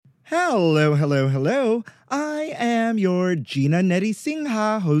Hello, hello, hello. I am your Gina Nettie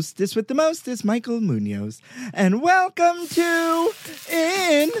Singha, hostess with the mostest, Michael Munoz. And welcome to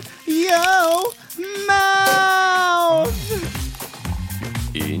In Yo Mouth.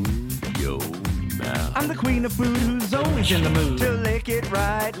 In Yo Mouth. I'm the queen of food who's always in the mood to lick it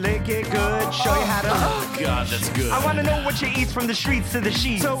right, lick it good, show you how to. Oh, God, that's good. I want to know what you eat from the streets to the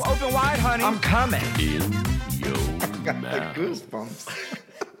sheets. So open wide, honey. I'm coming. In Yo Got Mouth. the goosebumps.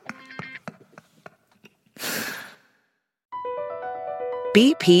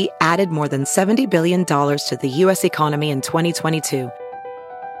 BP added more than $70 billion to the U.S. economy in 2022.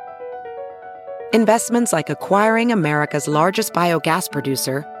 Investments like acquiring America's largest biogas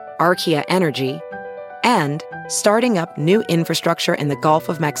producer, Archaea Energy, and starting up new infrastructure in the Gulf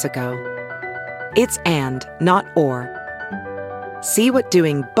of Mexico. It's and, not or. See what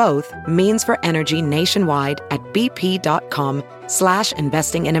doing both means for energy nationwide at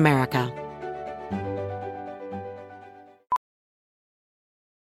bp.com/investing in America.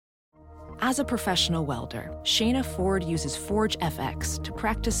 As a professional welder, Shayna Ford uses Forge FX to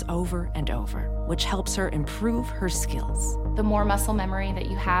practice over and over, which helps her improve her skills. The more muscle memory that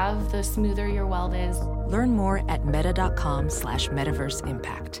you have, the smoother your weld is. Learn more at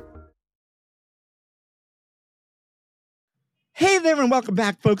meta.com/metaverseimpact. Hey there and welcome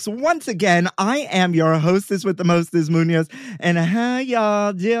back, folks. Once again, I am your hostess with the mostest, Munoz. And how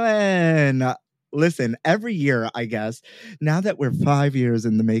y'all doing? Listen, every year, I guess, now that we're 5 years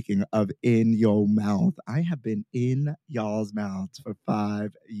in the making of In Your Mouth, I have been in y'all's mouths for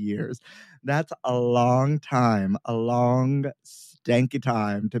 5 years. That's a long time, a long, stanky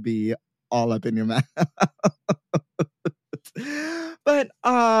time to be all up in your mouth. But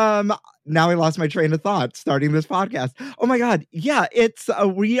now I lost my train of thought starting this podcast. Oh my God. Yeah, it's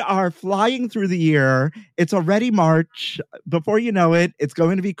we are flying through the year. It's already March. Before you know it, it's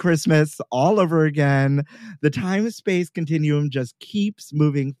going to be Christmas all over again. The time-space continuum just keeps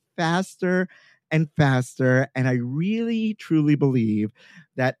moving faster and faster. And I really, truly believe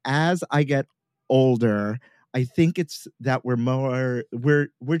that as I get older, I think it's that we're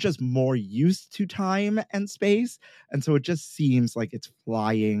just more used to time and space. And so it just seems like it's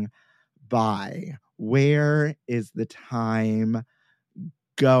flying by. Where is the time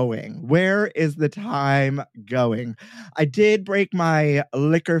going? Where is the time going? I did break my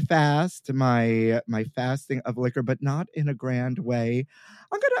liquor fast, my fasting of liquor, but not in a grand way.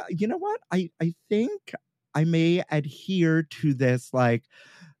 I'm gonna, you know what? I think I may adhere to this like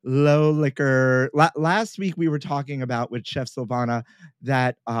low liquor. Last week we were talking about with Chef Silvana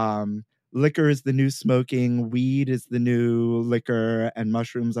that liquor is the new smoking, weed is the new liquor, and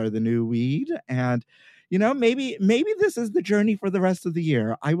mushrooms are the new weed. And you know, maybe this is the journey for the rest of the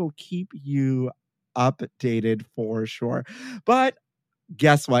year. I will keep you updated for sure. But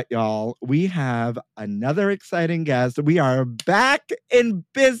guess what, y'all? We have another exciting guest. We are back in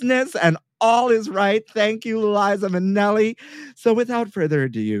business and all is right. Thank you, Liza Minnelli. So without further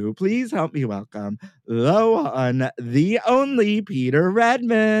ado, please help me welcome the one, the only Peter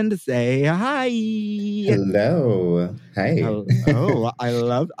Redmond. Say hi. Hello. Hi. Oh, I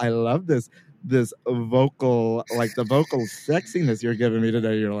love this vocal, like the vocal sexiness you're giving me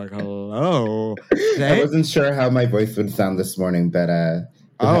today. You're like, hello. I wasn't sure how my voice would sound this morning, but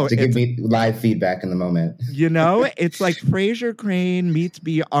you'll have to give me live feedback in the moment. You know, it's like Fraser Crane meets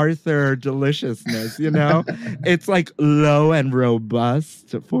B. Arthur deliciousness, you know? It's like low and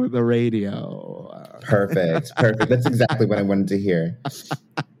robust for the radio. Perfect. That's exactly what I wanted to hear.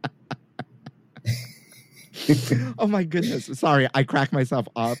 Oh my goodness. Sorry, I crack myself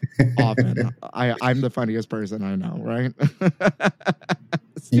up often. I'm the funniest person I know, right?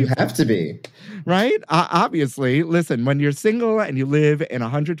 You have to be. Right? Obviously. Listen, when you're single and you live in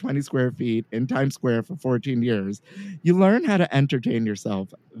 120 square feet in Times Square for 14 years, you learn how to entertain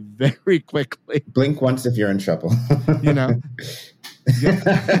yourself very quickly. Blink once if you're in trouble. You know?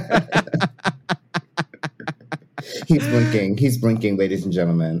 He's blinking, ladies and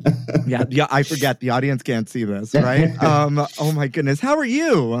gentlemen. Yeah, I forget. The audience can't see this, right? Oh my goodness. How are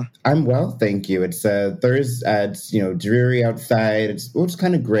you? I'm well, thank you. It's Thursday, it's dreary outside. It's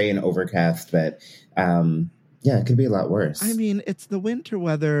kind of gray and overcast, but yeah, it could be a lot worse. I mean, it's the winter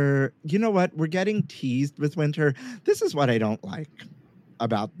weather. You know what? We're getting teased with winter. This is what I don't like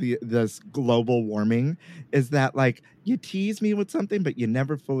about this global warming is that like you tease me with something, but you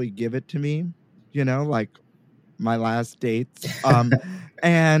never fully give it to me. You know, like my last dates.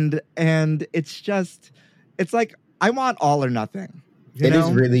 And it's like, I want all or nothing. It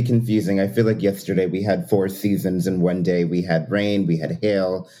is really confusing. I feel like yesterday we had 4 seasons in one day. We had rain, we had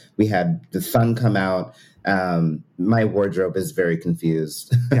hail, we had the sun come out. My wardrobe is very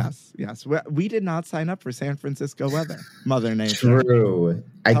confused. Yes. We did not sign up for San Francisco weather, Mother Nature. True.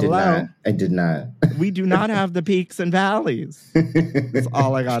 I did not. We do not have the peaks and valleys. That's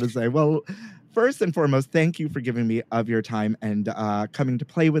all I got to say. Well, first and foremost, thank you for giving me of your time and coming to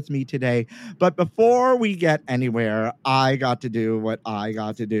play with me today. But before we get anywhere, I got to do what I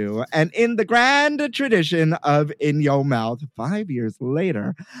got to do. And in the grand tradition of In Your Mouth, 5 years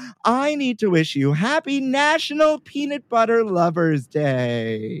later, I need to wish you happy National Peanut Butter Lovers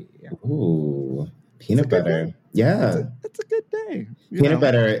Day. Ooh, peanut butter. Yeah. It's a good day. Peanut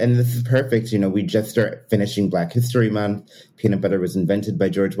butter, and this is perfect. We just start finishing Black History Month. Peanut butter was invented by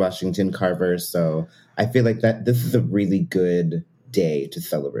George Washington Carver, so I feel like that this is a really good day to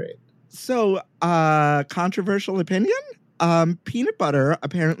celebrate. So, controversial opinion? Peanut butter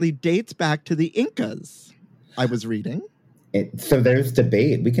apparently dates back to the Incas. I was reading. So there's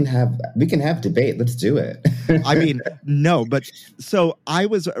debate. We can have debate. Let's do it. I mean, no, but so I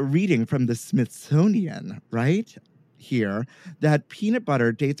was reading from the Smithsonian, right here, that peanut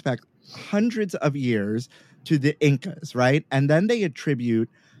butter dates back hundreds of years to the Incas, right? And then they attribute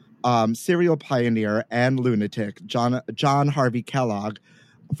cereal pioneer and lunatic John Harvey Kellogg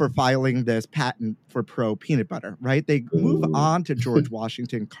for filing this patent for pro peanut butter, right? They move on to George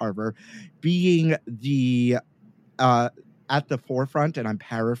Washington Carver being the at the forefront, and I'm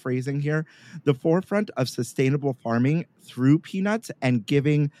paraphrasing here, the forefront of sustainable farming through peanuts and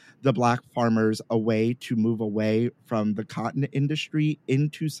giving the Black farmers a way to move away from the cotton industry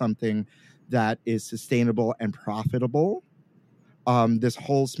into something that is sustainable and profitable. This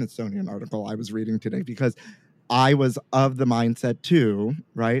whole Smithsonian article I was reading today, because I was of the mindset too,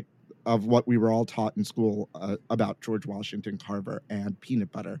 right, of what we were all taught in school about George Washington Carver and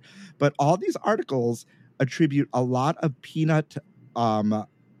peanut butter. But all these articles attribute a lot of peanut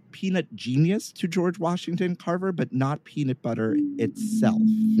genius to George Washington Carver, but not peanut butter itself.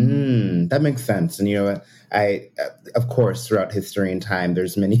 That makes sense. And of course, throughout history and time,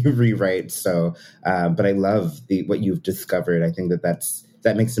 there's many rewrites. So, but I love what you've discovered. I think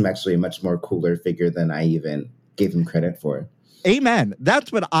that makes him actually a much more cooler figure than I even gave him credit for. Amen.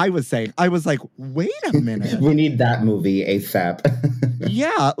 That's what I was saying. I was like, wait a minute. We need that movie ASAP.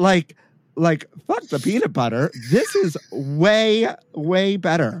 Yeah, like fuck the peanut butter. This is way, way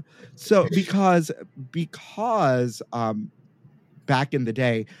better. So because back in the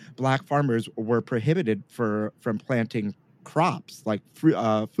day, Black farmers were prohibited from planting crops like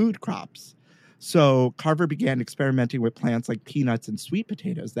food crops. So Carver began experimenting with plants like peanuts and sweet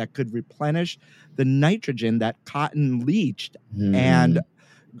potatoes that could replenish the nitrogen that cotton leached, and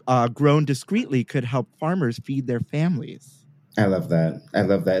grown discreetly could help farmers feed their families. I love that.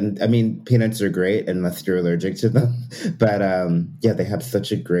 And I mean, peanuts are great unless you're allergic to them. But they have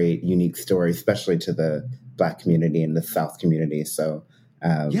such a great, unique story, especially to the Black community and the South community. So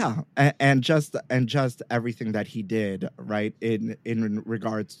and just everything that he did, right, in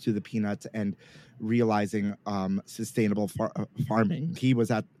regards to the peanuts and realizing sustainable farming. He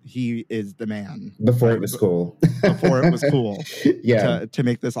is the man. Before it was cool. Before it was cool. Yeah. To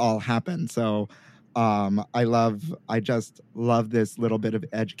make this all happen. So I just love this little bit of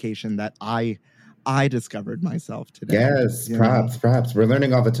education that I discovered myself today. Yes, props. We're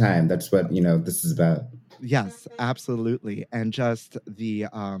learning all the time. That's what, this is about. Yes, absolutely. And just the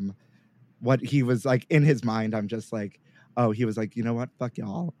what he was like in his mind, I'm just like, oh, he was like, you know what? Fuck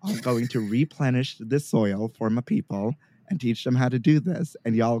y'all. I'm going to replenish this soil for my people and teach them how to do this.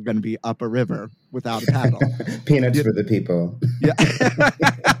 And y'all are going to be up a river without a paddle. Peanuts for the people. Yeah.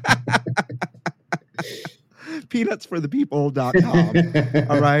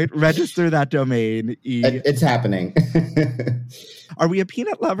 Peanutsforthepeople.com. All right. Register that domain. It's happening. Are we a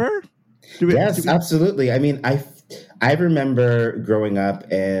peanut lover? Yes, absolutely. I mean, I remember growing up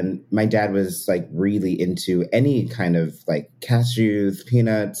and my dad was like really into any kind of like cashews,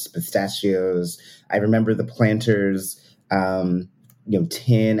 peanuts, pistachios. I remember the Planters, tin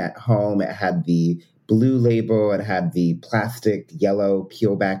at home. It had the blue label. It had the plastic yellow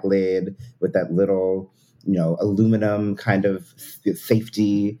peel back lid with that little, aluminum kind of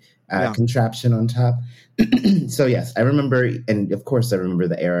safety contraption on top. So yes, I remember. And of course I remember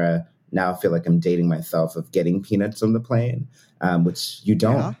the era. Now I feel like I'm dating myself of getting peanuts on the plane, which you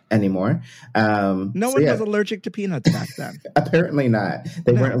don't anymore. No one was allergic to peanuts back then. Apparently not.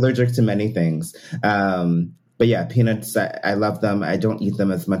 They weren't allergic to many things. But yeah, peanuts, I love them. I don't eat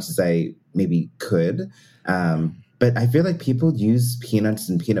them as much as I maybe could. But I feel like people use peanuts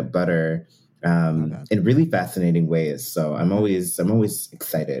and peanut butter in really fascinating ways. So I'm always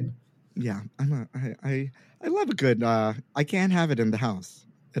excited. Yeah, I love a good, I can't have it in the house.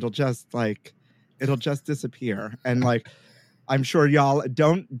 It'll just like It'll just disappear. And like, I'm sure y'all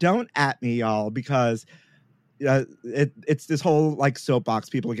don't at me, y'all, because it's this whole like soapbox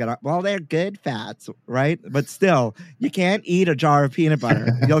people get up. Well, they're good fats, right? But still, you can't eat a jar of peanut butter.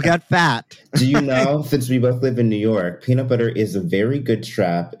 You'll get fat. Do you know, since we both live in New York, peanut butter is a very good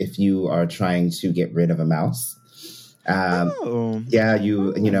trap if you are trying to get rid of a mouse. Yeah,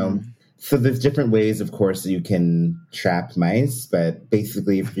 you know, so there's different ways, of course, you can trap mice, but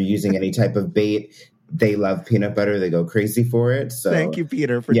basically if you're using any type of bait, they love peanut butter. They go crazy for it. So thank you,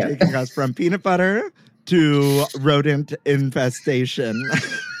 Peter, for taking us from peanut butter to rodent infestation.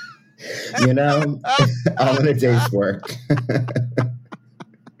 You know, all in a day's work.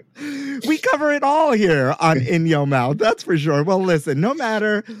 We cover it all here on In Yo Mouth, that's for sure. Well, listen, no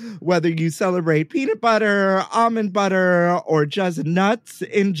matter whether you celebrate peanut butter, almond butter, or just nuts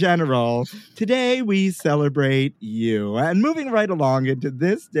in general, today we celebrate you. And moving right along into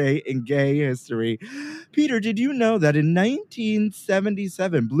this day in gay history, Peter, did you know that in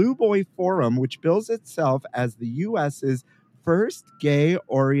 1977, Blue Boy Forum, which bills itself as the U.S.'s first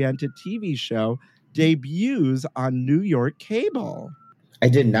gay-oriented TV show, debuts on New York cable? I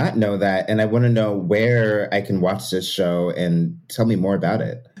did not know that, and I want to know where I can watch this show and tell me more about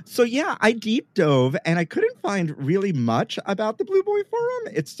it. So yeah, I deep dove and I couldn't find really much about the Blue Boy Forum.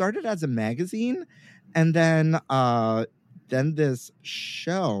 It started as a magazine, and then this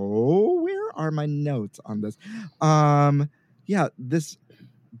show. Where are my notes on this? This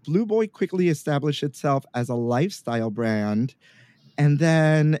Blue Boy quickly established itself as a lifestyle brand, and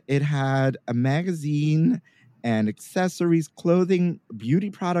then it had a magazine and accessories, clothing,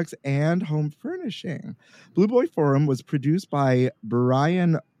 beauty products, and home furnishing. Blue Boy Forum was produced by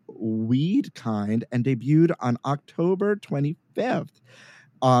Brian Weedkind and debuted on October 25th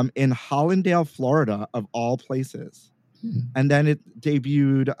in Hollandale, Florida, of all places. And then it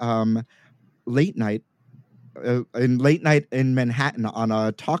debuted late night in Manhattan on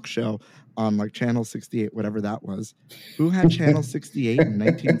a talk show on like Channel 68, whatever that was. Who had Channel 68 in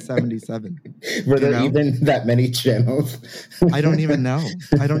 1977? Were there even that many channels? I don't even know.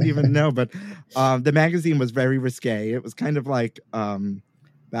 But the magazine was very risque. It was kind of like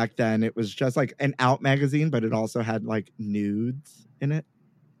back then, it was just like an out magazine, but it also had like nudes in it.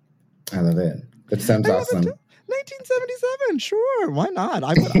 I love it. That sounds awesome. 1977, sure, why not?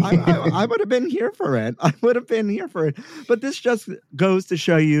 I would have been here for it. But this just goes to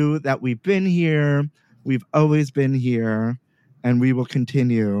show you that we've been here, we've always been here, and we will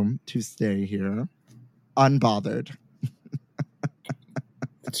continue to stay here, unbothered.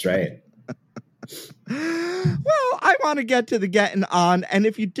 That's right. Well, I want to get to the getting on, and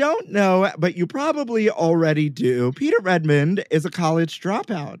if you don't know, but you probably already do, Peter Redmond is a college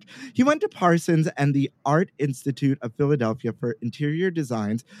dropout. He went to Parsons and the Art Institute of Philadelphia for interior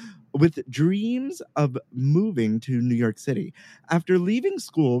designs, with dreams of moving to New York City. After leaving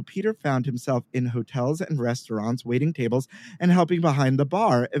school, Peter found himself in hotels and restaurants, waiting tables, and helping behind the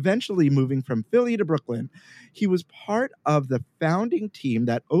bar, eventually moving from Philly to Brooklyn. He was part of the founding team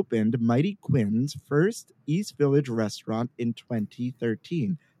that opened Mighty Quinn's first East Village restaurant in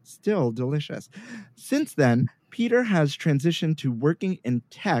 2013. Still delicious. Since then, Peter has transitioned to working in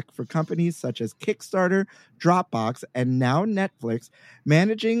tech for companies such as Kickstarter, Dropbox, and now Netflix,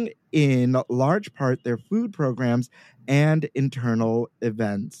 managing in large part their food programs and internal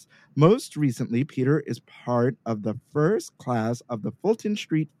events. Most recently, Peter is part of the first class of the Fulton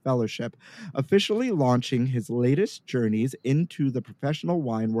Street Fellowship, officially launching his latest journeys into the professional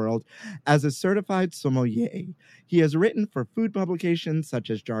wine world as a certified sommelier. He has written for food publications such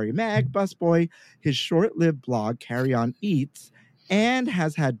as Jari Mag, Busboy, his short-lived blog Carry On Eats, and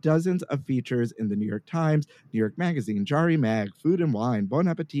has had dozens of features in the New York Times, New York Magazine, Jari Mag, Food and Wine, Bon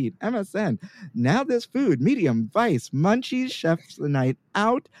Appetit, MSN, Now This Food, Medium, Vice, Munchies, Chef's the Night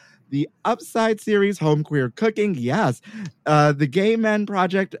Out, the Upside series, Home Queer Cooking, yes, the Gay Men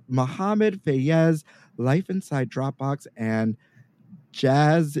Project, Mohammed Fayez, Life Inside Dropbox, and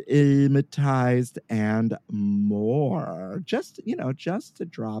Jazz-Imatized, and more. Just to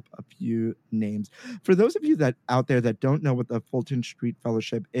drop a few names. For those of you that out there that don't know what the Fulton Street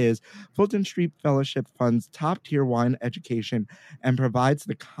Fellowship is, Fulton Street Fellowship funds top-tier wine education and provides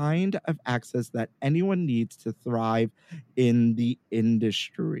the kind of access that anyone needs to thrive in the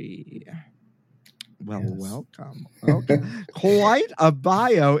industry. Well, yes. Welcome. Quite a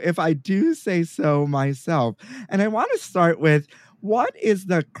bio, if I do say so myself. And I want to start with, where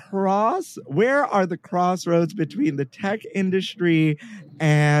are the crossroads between the tech industry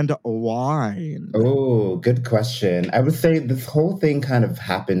and wine? Oh, good question. I would say this whole thing kind of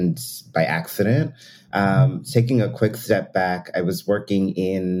happened by accident. Taking a quick step back, I was working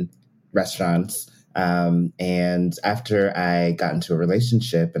in restaurants. And after I got into a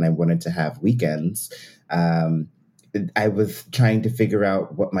relationship and I wanted to have weekends, I was trying to figure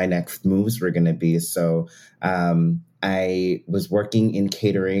out what my next moves were going to be. So I was working in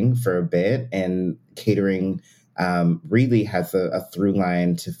catering for a bit, and catering really has a through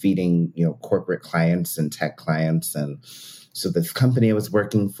line to feeding, corporate clients and tech clients. And so this company I was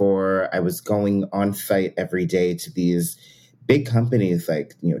working for, I was going on site every day to these big companies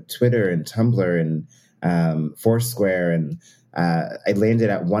like, Twitter and Tumblr and Foursquare. And I landed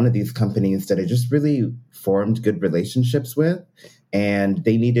at one of these companies that I just really formed good relationships with. And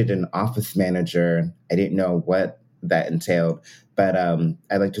they needed an office manager. I didn't know what that entailed, but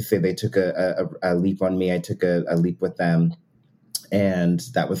I like to say they took a leap on me. I took a leap with them. And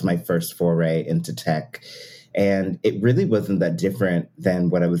that was my first foray into tech. And it really wasn't that different than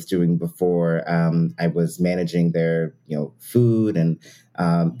what I was doing before. I was managing their, food and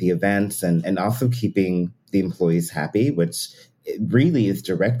the events, and also keeping the employees happy, which really is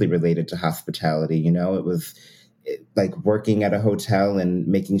directly related to hospitality. It was like working at a hotel and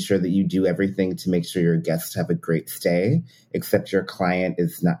making sure that you do everything to make sure your guests have a great stay, except your client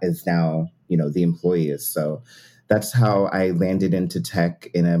is now, the employee is. So that's how I landed into tech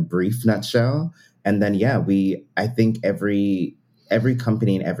in a brief nutshell. And then, I think every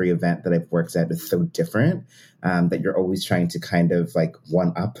company and every event that I've worked at is so different that you're always trying to kind of like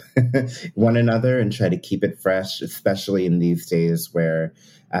one up one another and try to keep it fresh, especially in these days where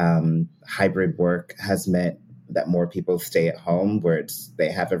hybrid work has meant that more people stay at home where they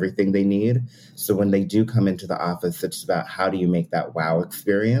have everything they need. So when they do come into the office, it's about how do you make that wow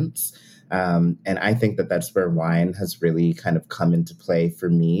experience? And I think that that's where wine has really kind of come into play for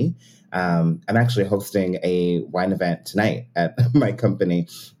me. I'm actually hosting a wine event tonight at my company,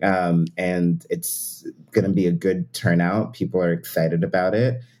 and it's going to be a good turnout. People are excited about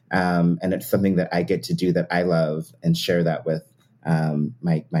it, and it's something that I get to do that I love and share that with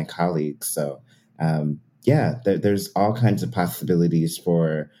my colleagues. So, there's all kinds of possibilities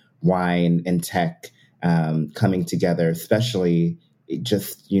for wine and tech coming together, especially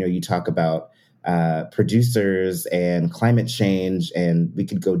just, you talk about producers and climate change, and we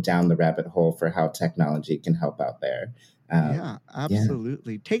could go down the rabbit hole for how technology can help out there.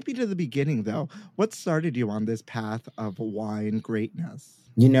 Absolutely. Take me to the beginning, though. What started you on this path of wine greatness?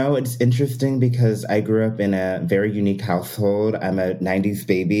 It's interesting because I grew up in a very unique household. I'm a 90s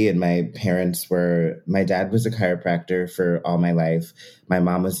baby, and my dad was a chiropractor for all my life. My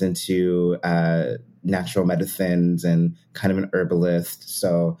mom was into natural medicines and kind of an herbalist.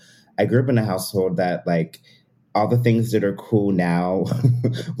 So I grew up in a household that, like, all the things that are cool now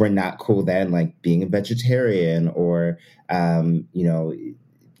were not cool then, like being a vegetarian or,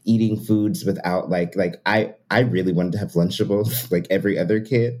 eating foods without like I really wanted to have Lunchables like every other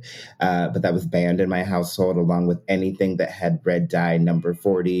kid, but that was banned in my household, along with anything that had red dye number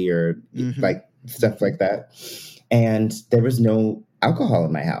 40 or like stuff like that. And there was no alcohol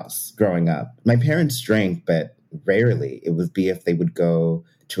in my house growing up. My parents drank, but rarely. It would be if they would go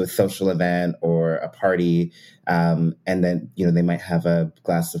to a social event or a party, and then, they might have a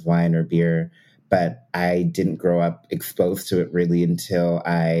glass of wine or beer. But I didn't grow up exposed to it really until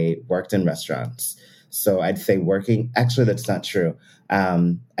I worked in restaurants. So I'd say actually, that's not true.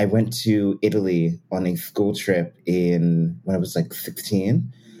 I went to Italy on a school trip when I was like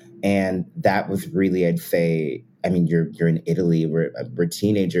 16. And that was really, I'd say, I mean, you're in Italy, we're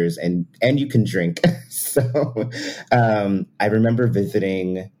teenagers, and you can drink. So I remember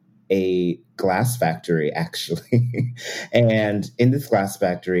visiting a glass factory, actually. And in this glass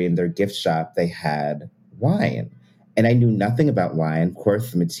factory, in their gift shop, they had wine. And I knew nothing about wine. Of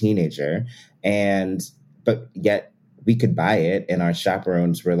course, I'm a teenager. But yet we could buy it. And our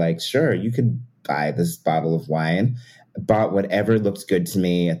chaperones were like, sure, you could buy this bottle of wine. Bought whatever looked good to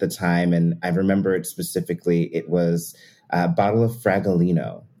me at the time. And I remember it specifically. It was a bottle of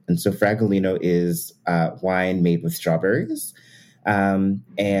Fragolino. And so Fragolino is wine made with strawberries.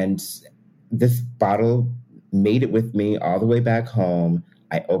 And this bottle made it with me all the way back home.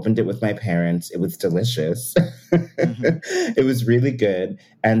 I opened it with my parents. It was delicious. It was really good.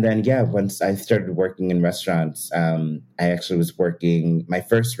 And then, once I started working in restaurants, I actually was my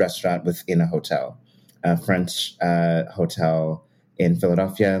first restaurant was in a hotel, a French hotel in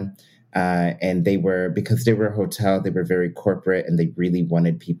Philadelphia. And because they were a hotel, they were very corporate, and they really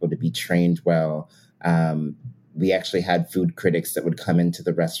wanted people to be trained well. We actually had food critics that would come into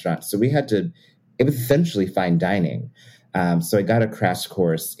the restaurant. So it was essentially fine dining. So I got a crash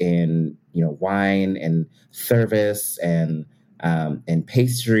course in, wine and service and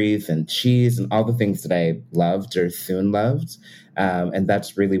pastries and cheese and all the things that I loved or soon loved. And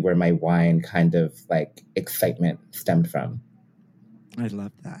that's really where my wine kind of like excitement stemmed from. I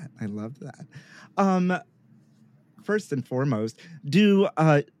love that. I love that. First and foremost,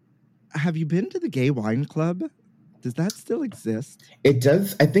 have you been to the Gay Wine Club? Does that still exist? It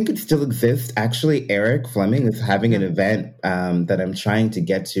does. I think it still exists. Actually, Eric Fleming is having an event that I'm trying to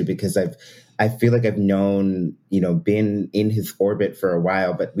get to because I feel like I've known, been in his orbit for a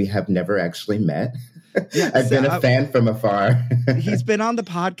while, but we have never actually met. Yes, I've been a fan from afar. He's been on the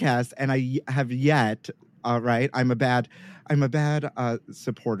podcast, and I have yet. Right, I'm a bad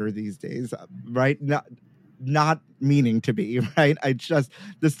supporter these days. Right, not meaning to be, right?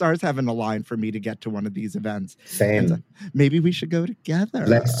 The stars haven't aligned for me to get to one of these events. Same. So maybe we should go together.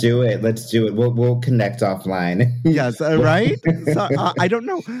 Let's do it. We'll connect offline. Yes, right? So, I don't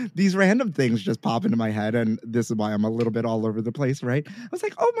know. These random things just pop into my head, and this is why I'm a little bit all over the place, right? I was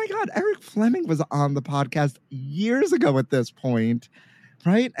like, oh my God, Eric Fleming was on the podcast years ago at this point,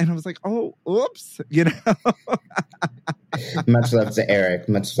 right? And I was like, oh, oops, Much love to Eric.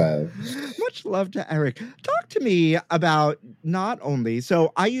 Much love. Much love to Eric. Talk to me about not only,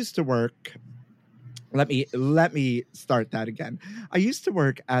 so I used to work, let me start that again. I used to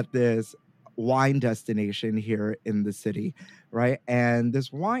work at this wine destination here in the city, right? And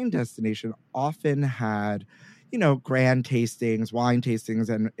this wine destination often had, grand tastings, wine tastings,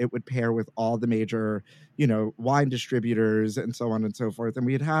 and it would pair with all the major, wine distributors and so on and so forth. And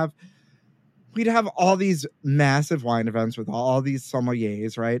we'd have all these massive wine events with all these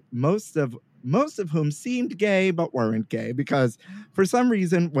sommeliers, right? Most of whom seemed gay, but weren't gay, because for some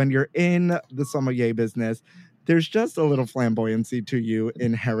reason, when you're in the sommelier business, there's just a little flamboyancy to you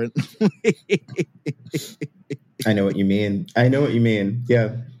inherently. I know what you mean.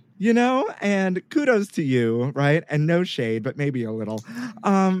 Yeah. And kudos to you, right? And no shade, but maybe a little.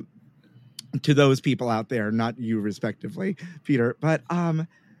 To those people out there, not you respectively, Peter. But I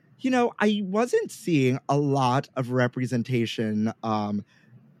wasn't seeing a lot of representation,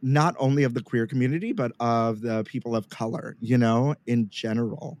 not only of the queer community, but of the people of color, in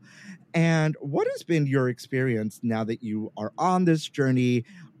general. And what has been your experience now that you are on this journey,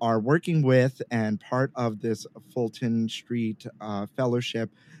 are working with and part of this Fulton Street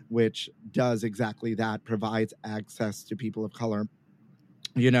Fellowship, which does exactly that, provides access to people of color,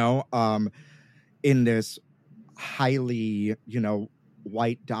 in this highly,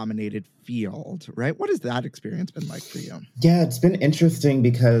 white-dominated field, right? What has that experience been like for you? Yeah, it's been interesting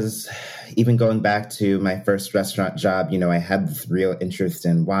because even going back to my first restaurant job, I had this real interest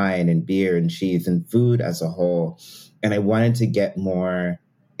in wine and beer and cheese and food as a whole. And I wanted to get more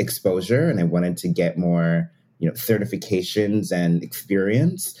exposure and I wanted to get more, certifications and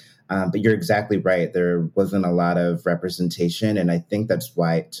experience. But you're exactly right. There wasn't a lot of representation. And I think that's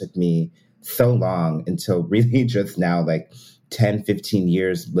why it took me so long until really just now, like 10, 15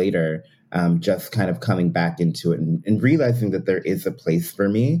 years later, just kind of coming back into it and realizing that there is a place for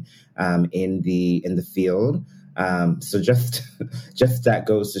me in the field. So just that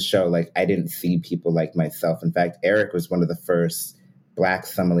goes to show, like, I didn't see people like myself. In fact, Eric was one of the first Black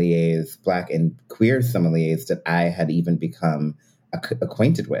sommeliers, Black and queer sommeliers that I had even become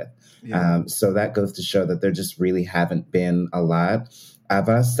acquainted with. Yeah. So that goes to show that there just really haven't been a lot of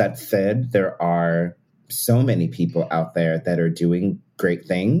us. That said, there are so many people out there that are doing great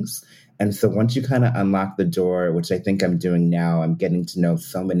things. And so once you kind of unlock the door, which I think I'm doing now, I'm getting to know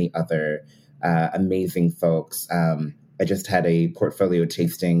so many other amazing folks. I just had a portfolio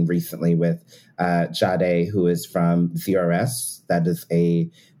tasting recently with Jade, who is from ZRS. That is a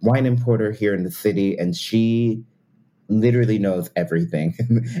wine importer here in the city. And she literally knows everything.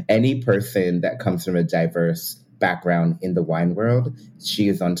 Any person that comes from a diverse background in the wine world, she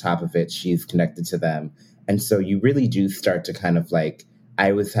is on top of it. She's connected to them. And so you really do start to kind of like,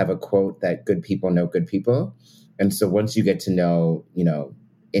 I always have a quote that good people know good people. And so once you get to know,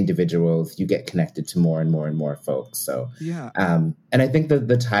 individuals, you get connected to more and more and more folks. So, yeah. And I think that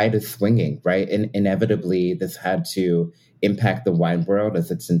the tide is swinging, right? And inevitably this had to impact the wine world as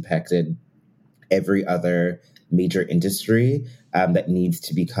it's impacted every other major industry that needs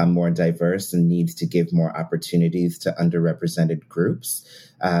to become more diverse and needs to give more opportunities to underrepresented groups.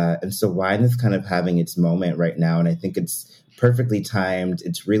 And so wine is kind of having its moment right now. And I think it's perfectly timed.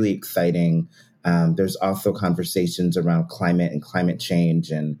 It's really exciting. There's also conversations around climate and climate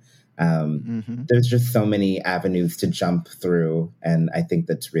change. And there's just so many avenues to jump through. And I think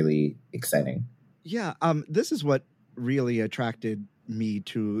that's really exciting. Yeah. This is what really attracted me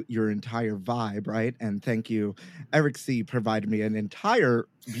to your entire vibe, right? And thank you. Eric C. provided me an entire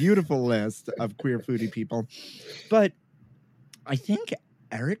beautiful list of queer foodie people. But I think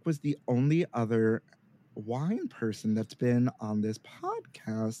Eric was the only other wine person that's been on this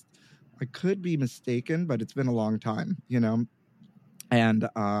podcast. I could be mistaken, but it's been a long time, and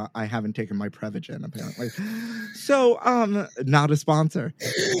I haven't taken my Prevagen apparently. So, not a sponsor,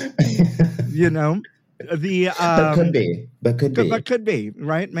 the But could be. but could be,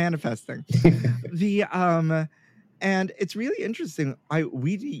 right? Manifesting. The and it's really interesting.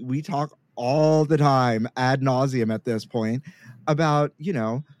 We talk all the time ad nauseum at this point about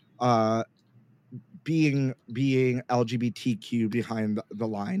being LGBTQ behind the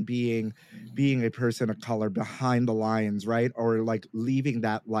line, being a person of color behind the lines, right? Or like leaving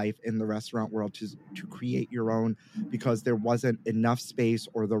that life in the restaurant world to create your own, because there wasn't enough space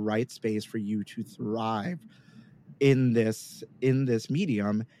or the right space for you to thrive in this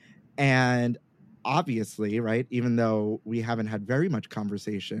medium. And obviously, right, even though we haven't had very much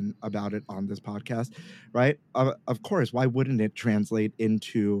conversation about it on this podcast, right, of course, why wouldn't it translate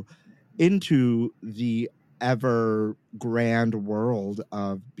into the ever grand world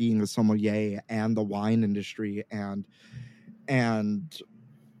of being a sommelier and the wine industry and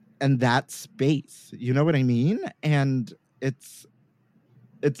that space, you know what I mean? And it's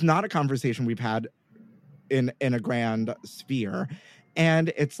not a conversation we've had in a grand sphere,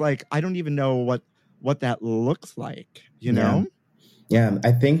 and it's like I don't even know what that looks like, know? Yeah,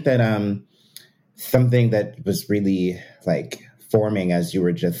 I think that something that was really like forming as you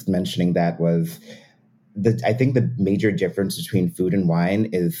were just mentioning that was I think the major difference between food and wine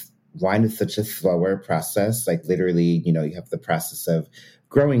is such a slower process. Like literally, you have the process of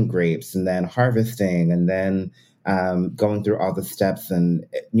growing grapes and then harvesting and then going through all the steps. And,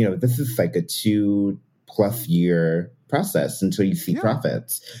 this is like a 2+ year process until you see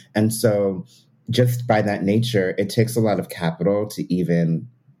profits. And so just by that nature, it takes a lot of capital to even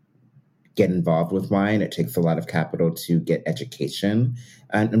get involved with wine. It takes a lot of capital to get education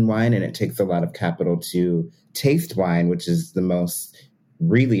in wine, and it takes a lot of capital to taste wine, which is the most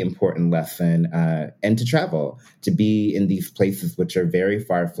really important lesson, and to travel, to be in these places which are very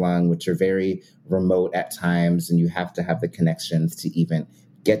far-flung, which are very remote at times, and you have to have the connections to even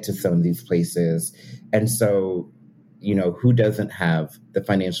get to some of these places. And so, who doesn't have the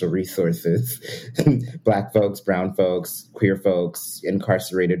financial resources? Black folks, brown folks, queer folks,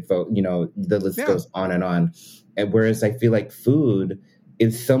 incarcerated folks, the list goes on and on. And whereas I feel like food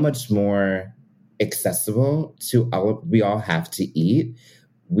is so much more accessible to we all have to eat.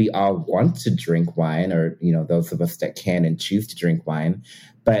 We all want to drink wine, or, those of us that can and choose to drink wine.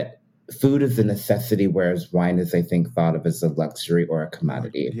 But food is a necessity, whereas wine is, I think, thought of as a luxury or a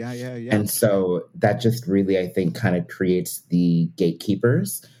commodity. Yeah. And so that just really, I think, kind of creates the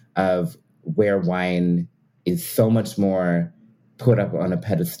gatekeepers of where wine is so much more put up on a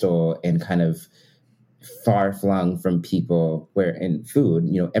pedestal and kind of far flung from people, where in food,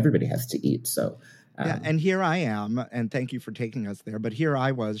 everybody has to eat. So and here I am, and thank you for taking us there. But here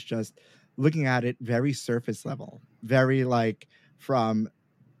I was just looking at it very surface level, very like from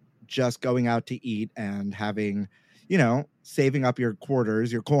just going out to eat and having, saving up your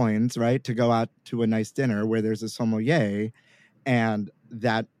quarters, your coins, right, to go out to a nice dinner where there's a sommelier. And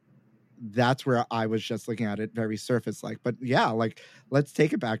that's where I was just looking at it very surface like. But yeah, like let's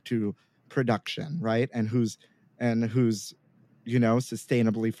take it back to production, right? And who's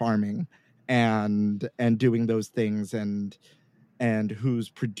sustainably farming and doing those things, and who's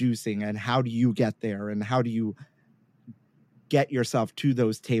producing, and how do you get there, and how do you get yourself to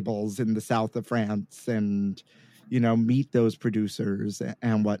those tables in the south of France and, meet those producers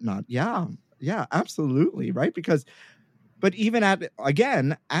and whatnot. Yeah, absolutely. Right. But even at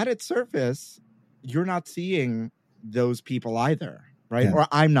its surface, you're not seeing those people either. Right. Yeah. Or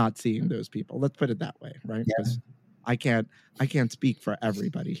I'm not seeing those people. Let's put it that way. Right. Because I can't speak for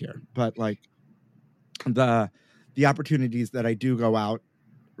everybody here, but like the opportunities that I do go out,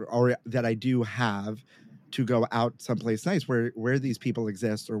 or that I do have to go out someplace nice where these people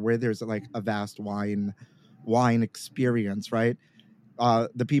exist, or where there's like a vast wine experience, right?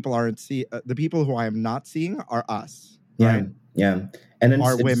 The people who I am not seeing are us. Right? Yeah. And then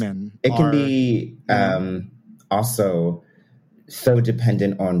our women. It can be also so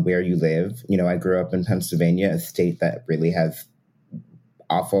dependent on where you live. I grew up in Pennsylvania, a state that really has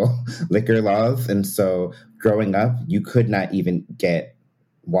awful liquor laws. And so growing up, you could not even get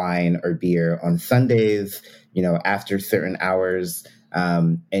wine or beer on Sundays, after certain hours.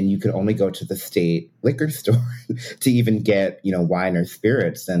 And you could only go to the state liquor store to even get, wine or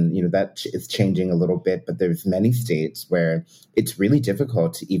spirits. And, that is changing a little bit, but there's many states where it's really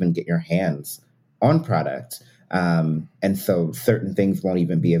difficult to even get your hands on product. And so certain things won't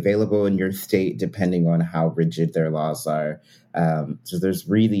even be available in your state, depending on how rigid their laws are. So there's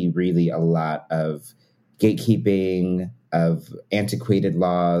really, really a lot of gatekeeping, of antiquated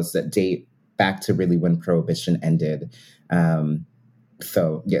laws that date back to really when Prohibition ended.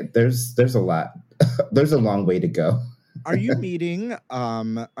 So yeah, there's a lot. There's a long way to go. Are you meeting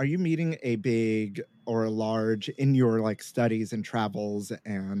a big or a large in your like studies and travels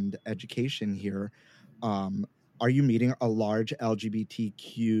and education here? Are you meeting a large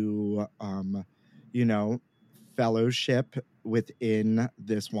LGBTQ you know, fellowship within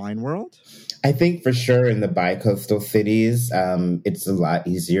this wine world? I think for sure in the bi-coastal cities, it's a lot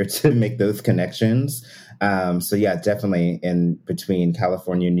easier to make those connections. So yeah, definitely in between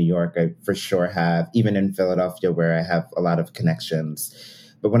California and New York, I for sure have, even in Philadelphia where I have a lot of connections.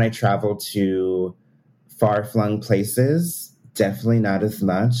 But when I travel to far-flung places, definitely not as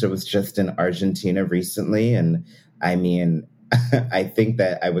much. I was just in Argentina recently, and I mean, I think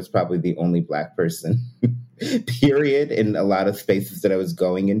that I was probably the only Black person, period, in a lot of spaces that I was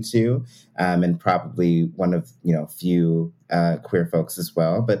going into, and probably one of few queer folks as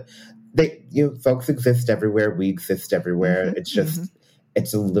well. But folks exist everywhere. We exist everywhere. Mm-hmm, It's just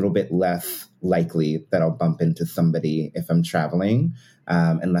it's a little bit less likely that I'll bump into somebody if I'm traveling,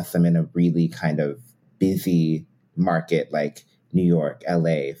 unless I'm in a really kind of busy market like New York,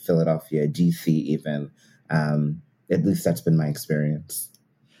 LA, Philadelphia, DC, even. At least that's been my experience.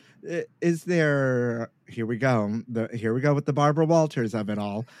 Is there, here we go with the Barbara Walters of it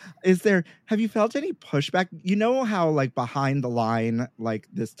all. Have you felt any pushback? You know how like behind the line, like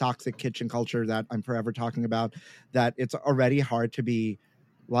this toxic kitchen culture that I'm forever talking about, that it's already hard to be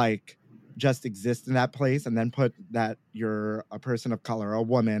like just exist in that place and then put that you're a person of color, a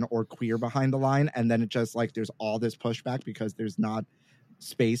woman or queer behind the line, and then it just like there's all this pushback because there's not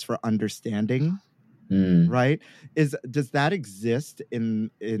space for understanding. Right? Does that exist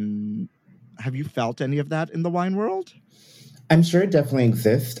in have you felt any of that in the wine world? I'm sure it definitely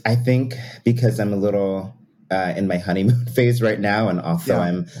exists. I think because I'm a little in my honeymoon phase right now, and also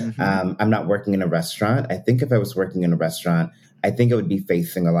I'm not working in a restaurant. I think if I was working in a restaurant, I think I would be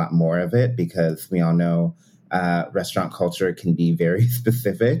facing a lot more of it because we all know restaurant culture can be very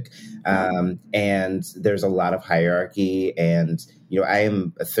specific, and there's a lot of hierarchy. And I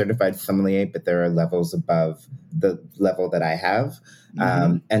am a certified sommelier, but there are levels above the level that I have.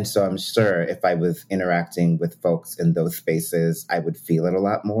 And so I'm sure if I was interacting with folks in those spaces, I would feel it a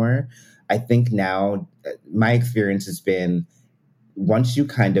lot more. I think now my experience has been once you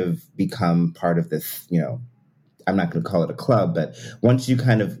kind of become part of this, I'm not going to call it a club, but once you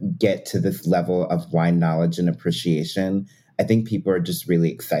kind of get to this level of wine knowledge and appreciation, I think people are just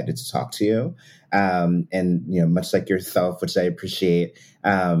really excited to talk to you. And, much like yourself, which I appreciate,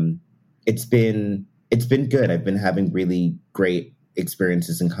 it's been good. I've been having really great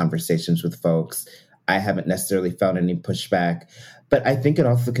experiences and conversations with folks. I haven't necessarily felt any pushback, but I think it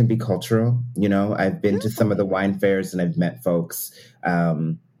also can be cultural. I've been to some of the wine fairs and I've met folks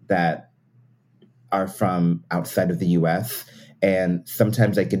that are from outside of the US. And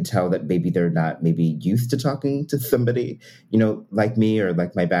sometimes I can tell that maybe they're not used to talking to somebody, like me or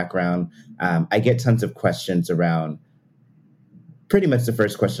like my background. I get tons of questions around, pretty much the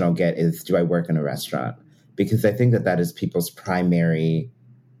first question I'll get is, do I work in a restaurant? Because I think that is people's primary,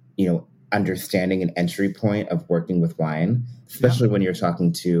 understanding and entry point of working with wine, especially when you're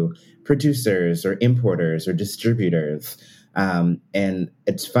talking to producers or importers or distributors. And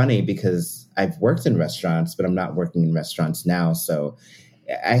it's funny because I've worked in restaurants, but I'm not working in restaurants now. So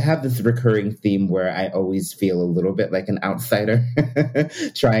I have this recurring theme where I always feel a little bit like an outsider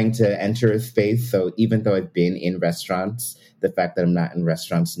trying to enter a space. So even though I've been in restaurants, the fact that I'm not in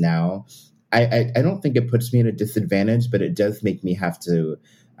restaurants now, I don't think it puts me at a disadvantage, but it does make me have to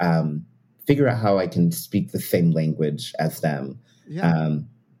figure out how I can speak the same language as them. Yeah.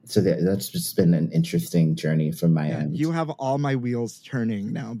 So that's just been an interesting journey from my end. You have all my wheels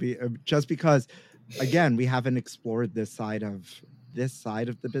turning now, just because, again, we haven't explored this side of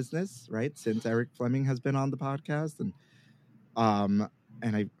the business, right? Since Eric Fleming has been on the podcast, and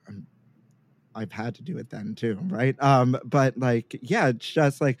I've had to do it then too, right? But like, yeah, it's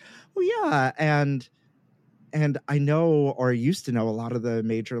just like, well, yeah, and I know, or I used to know, a lot of the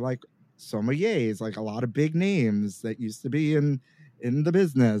major like sommeliers, like a lot of big names that used to be in the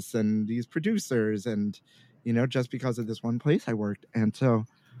business, and these producers, and just because of this one place I worked. And so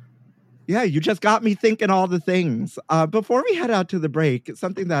Yeah, you just got me thinking all the things. Before we head out to the break,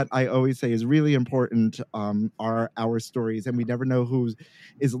 something that I always say is really important are our stories, and we never know who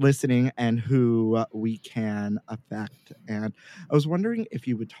is listening and who we can affect. And I was wondering if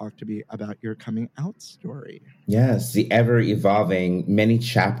you would talk to me about your coming out story. Yes, the ever evolving many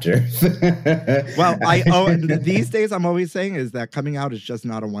chapters. Well, these days I'm always saying is that coming out is just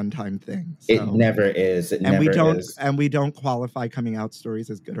not a one-time thing. So. It never is. It never is. And we don't qualify coming out stories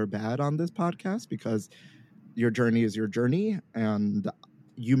as good or bad on this podcast because your journey is your journey, and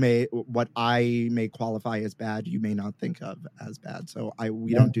what I may qualify as bad, you may not think of as bad. So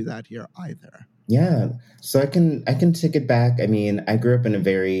we don't do that here either. Yeah. So I can take it back. I mean, I grew up in a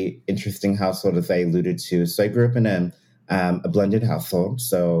very interesting household, as I alluded to. So I grew up in a blended household.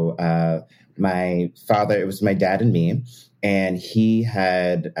 So my father, it was my dad and me, and he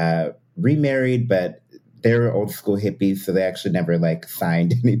had remarried, but they were old school hippies, so they actually never like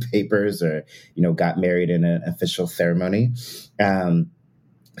signed any papers or, got married in an official ceremony.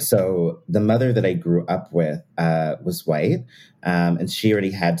 So the mother that I grew up with was white, and she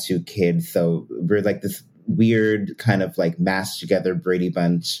already had 2 kids. So we're like this weird kind of like mashed together Brady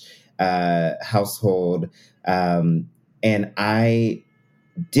Bunch household. And I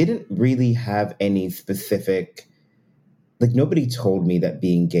didn't really have any specific, like nobody told me that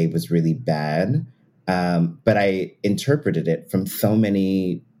being gay was really bad. But I interpreted it from so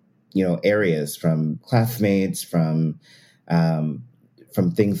many, areas, from classmates, from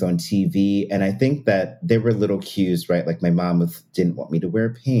things on TV. And I think that there were little cues, right? Like my mom didn't want me to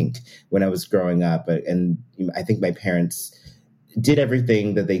wear pink when I was growing up. And I think my parents did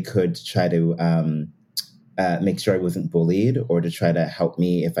everything that they could to try to make sure I wasn't bullied, or to try to help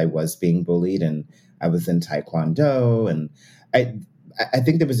me if I was being bullied. And I was in Taekwondo, and I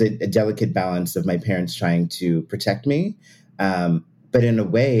think there was a delicate balance of my parents trying to protect me. But in a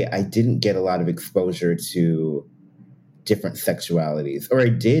way, I didn't get a lot of exposure to different sexualities, or I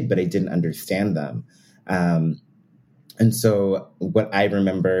did, but I didn't understand them. And so what I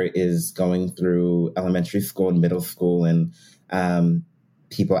remember is going through elementary school and middle school, and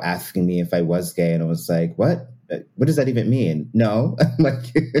people asking me if I was gay, and I was like, what does that even mean? No.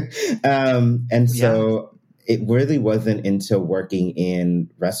 So it really wasn't until working in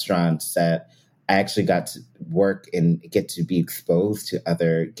restaurants that I actually got to work and get to be exposed to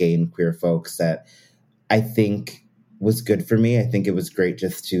other gay and queer folks that I think was good for me. I think it was great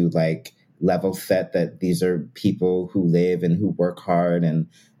just to like level set that these are people who live and who work hard and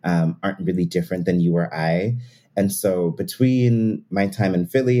aren't really different than you or I. And so between my time in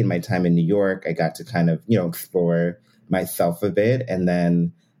Philly and my time in New York, I got to kind of, explore myself a bit. And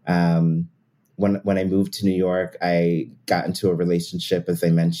then when I moved to New York, I got into a relationship, as I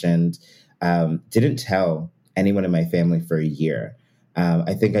mentioned, didn't tell anyone in my family for a year.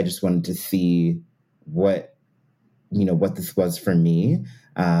 I think I just wanted to see what this was for me.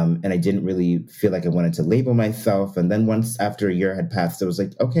 And I didn't really feel like I wanted to label myself. And then once after a year had passed, I was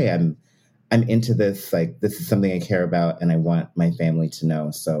like, okay, I'm into this. Like, this is something I care about and I want my family to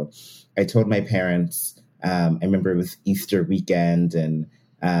know. So I told my parents. I remember it was Easter weekend, and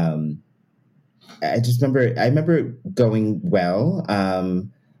I remember going well.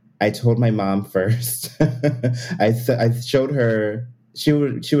 I told my mom first. I showed her. She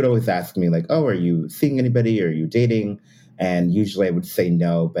would always ask me like, "Oh, are you seeing anybody? Are you dating?" And usually I would say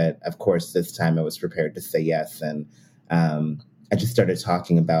no, but of course this time I was prepared to say yes. And I just started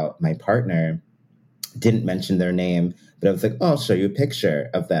talking about my partner. Didn't mention their name, but I was like, "Oh, I'll show you a picture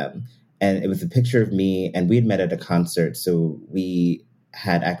of them." And it was a picture of me, and we had met at a concert, so we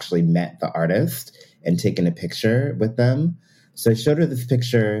had actually met the artist and taken a picture with them. So I showed her this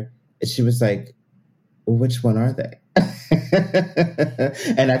picture, and she was like, well, which one are they?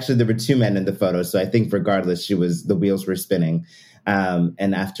 And actually there were 2 men in the photo. So I think regardless, the wheels were spinning.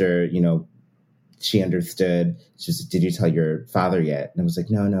 And after, she understood, she said, did you tell your father yet? And I was like,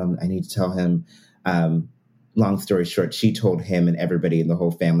 no, I need to tell him. Long story short, she told him and everybody in the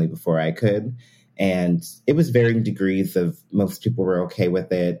whole family before I could. And it was varying degrees of, most people were okay with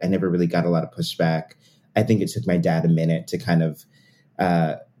it. I never really got a lot of pushback. I think it took my dad a minute to kind of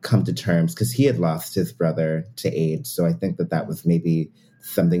come to terms, because he had lost his brother to AIDS. So I think that was maybe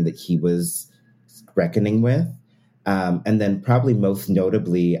something that he was reckoning with. And then probably most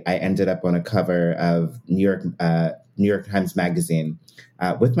notably, I ended up on a cover of New York Times Magazine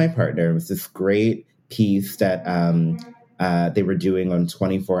with my partner. It was this great piece that they were doing on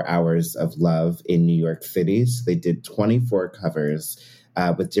 24 Hours of Love in New York City. So they did 24 covers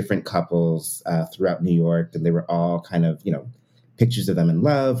with different couples throughout New York, and they were all kind of, pictures of them in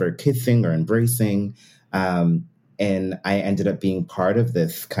love or kissing or embracing. And And I ended up being part of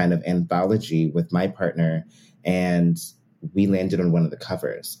this kind of anthology with my partner, and we landed on one of the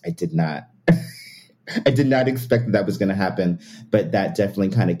covers. I did not expect that was going to happen, but that definitely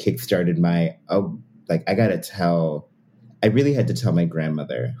kind of kickstarted my, I really had to tell my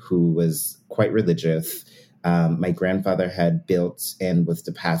grandmother, who was quite religious. My grandfather had built and was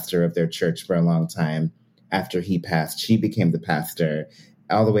the pastor of their church for a long time. After he passed, she became the pastor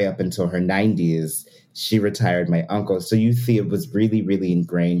all the way up until her 90s. She retired my uncle. So you see, it was really, really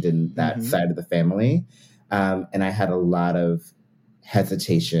ingrained in that side of the family. And I had a lot of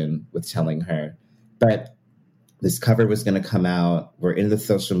hesitation with telling her. But this cover was going to come out. We're in the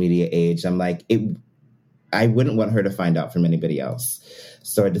social media age. I'm like, I wouldn't want her to find out from anybody else.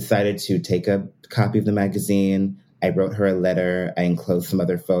 So I decided to take a copy of the magazine. I wrote her a letter. I enclosed some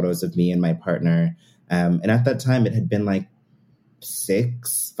other photos of me and my partner. And at that time, it had been like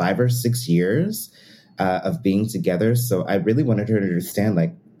 5 or 6 years of being together. So I really wanted her to understand,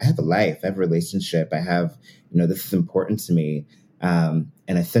 like, I have a life, I have a relationship, I have, this is important to me. And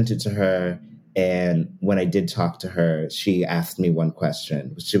I sent it to her. And when I did talk to her, she asked me one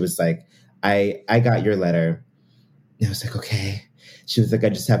question. She was like, I got your letter. And I was like, okay. She was like, I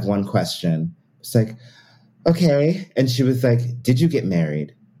just have one question. It's like, okay. And she was like, did you get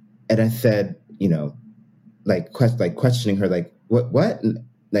married? And I said, questioning her, like, what?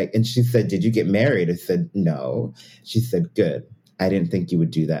 And she said, did you get married? I said, no. She said, good. I didn't think you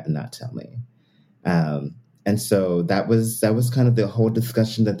would do that and not tell me. And so that was kind of the whole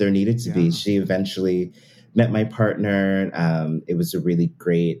discussion that there needed to be. She eventually met my partner. It was a really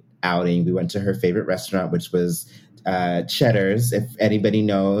great outing. We went to her favorite restaurant, which was Cheddar's, if anybody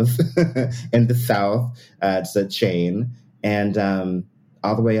knows, in the South. It's a chain. And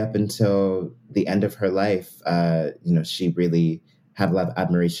all the way up until the end of her life, she really had a lot of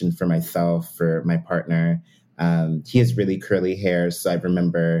admiration for myself, for my partner. He has really curly hair. So I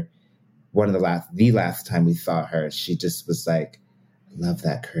remember the last time we saw her, she just was like, I love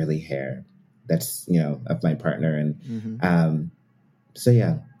that curly hair. That's, of my partner. And so,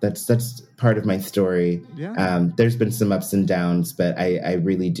 yeah, that's part of my story. Yeah. There's been some ups and downs, but I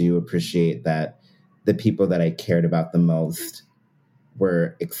really do appreciate that the people that I cared about the most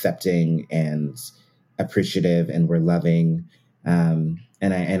were accepting and appreciative and were loving. And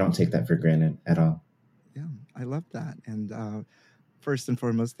I don't take that for granted at all. Yeah, I love that. And first and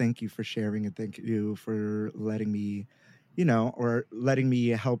foremost, thank you for sharing, and thank you for letting me, or letting me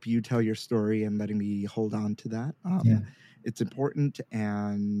help you tell your story and letting me hold on to that. It's important,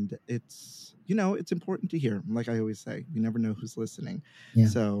 and it's important to hear. Like I always say, you never know who's listening. Yeah.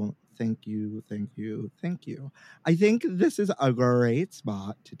 So thank you. I think this is a great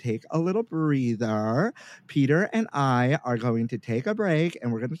spot to take a little breather. Peter and I are going to take a break,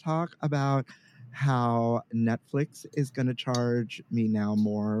 and we're going to talk about how Netflix is going to charge me now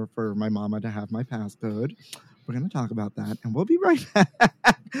more for my mama to have my passcode. We're going to talk about that, and we'll be right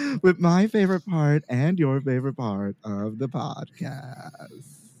back with my favorite part and your favorite part of the podcast.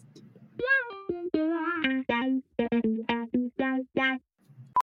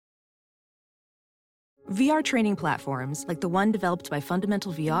 VR training platforms, like the one developed by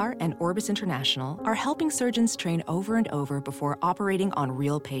Fundamental VR and Orbis International, are helping surgeons train over and over before operating on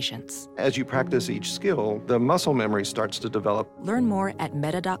real patients. As you practice each skill, the muscle memory starts to develop. Learn more at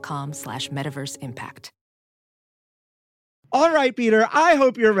meta.com/metaverseimpact. All right, Peter, I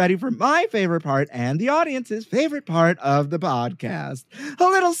hope you're ready for my favorite part and the audience's favorite part of the podcast. A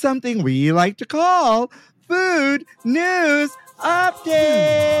little something we like to call Food News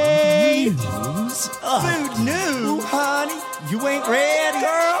Update. Food news? Ooh, honey, you ain't ready.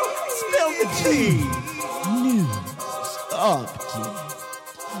 Girl, spill the tea. News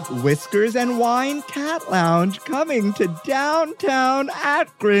Update. Whiskers and Wine Cat Lounge coming to downtown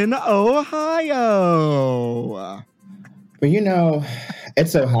Akron, Ohio. Well,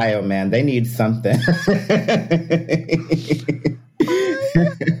 it's Ohio, man. They need something.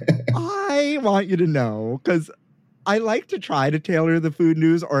 I want you to know, because I like to try to tailor the food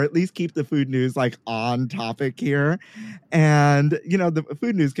news, or at least keep the food news like on topic here. And, the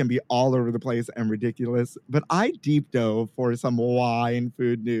food news can be all over the place and ridiculous, but I deep dove for some wine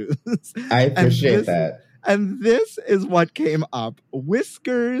food news. I appreciate that. And this is what came up.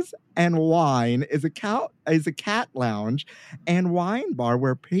 Whiskers and Wine is a cat lounge and wine bar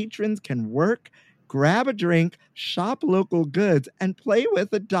where patrons can work, grab a drink, shop local goods, and play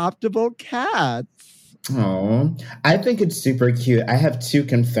with adoptable cats. Oh, I think it's super cute. I have two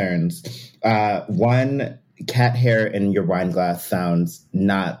concerns. One, cat hair in your wine glass sounds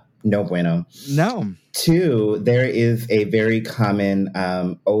not No bueno. No. 2, there is a very common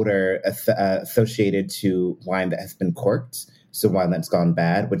odor associated to wine that has been corked. So wine that's gone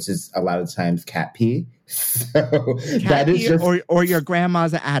bad, which is a lot of times cat pee. So Cat that is pee just or your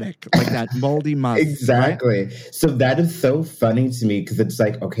grandma's attic, like that moldy must. exactly. Right? So that is so funny to me because it's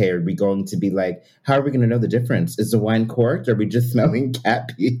like, okay, are we going to be like, how are we going to know the difference? Is the wine corked? Or are we just smelling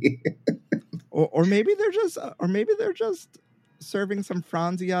cat pee? or maybe they're just serving some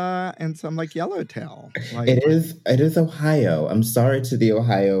Franzia and some like yellowtail. Like, It is Ohio. I'm sorry to the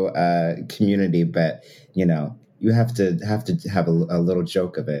Ohio community, but you know, you have to have a little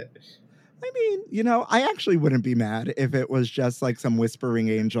joke of it. I mean, you know, I actually wouldn't be mad if it was just like some whispering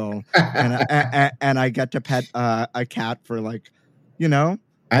angel, and I get to pet a cat for like, you know,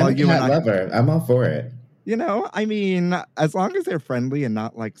 I'm a cat lover. I'm all for it. You know, I mean, as long as they're friendly and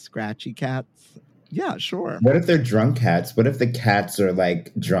not like scratchy cats. Yeah, sure. What if they're drunk cats? What if the cats are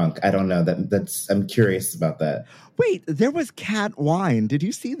like drunk? I don't know. That's I'm curious about that. Wait, there was cat wine. Did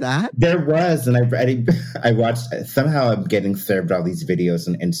you see that? There was, and I watched. Somehow I'm getting served all these videos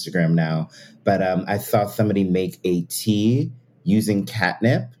on Instagram now, but I saw somebody make a tea using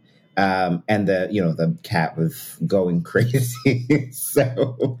catnip, and the cat was going crazy.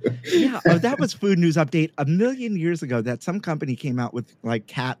 So yeah, that was Food News Update a million years ago. That some company came out with like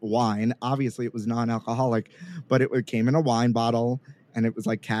cat wine. Obviously, it was non-alcoholic, but it came in a wine bottle. And it was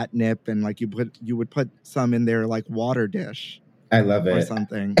like catnip, and like you would put some in their like water dish. I love it. Or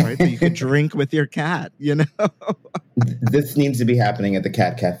something, right? So you could drink with your cat, you know? This needs to be happening at the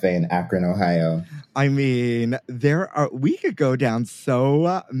Cat Cafe in Akron, Ohio. I mean, we could go down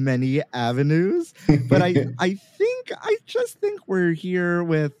so many avenues, but I just think we're here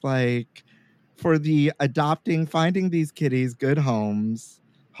with like, for the finding these kitties good homes,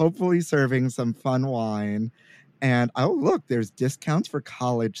 hopefully serving some fun wine. And look, there's discounts for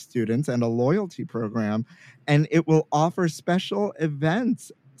college students and a loyalty program. And it will offer special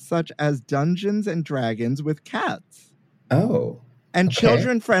events such as Dungeons and Dragons with cats. Oh. And okay.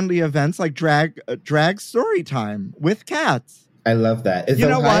 Children-friendly events like drag story time with cats. I love that. Is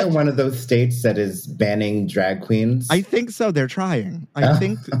Ohio one of those states that is banning drag queens? I think so. They're trying. I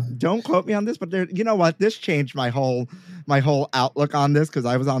think, don't quote me on this, but you know what? This changed my whole outlook on this because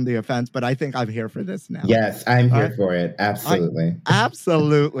I was on the offense, but I think I'm here for this now. Yes, I'm here for it. Absolutely.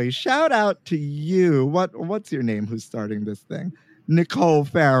 Absolutely. Shout out to you. What's your name? Who's starting this thing? Nicole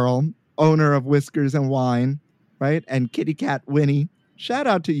Farrell, owner of Whiskers and Wine, right? And Kitty Cat Winnie. Shout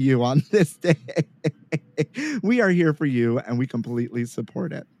out to you on this day. We are here for you, and we completely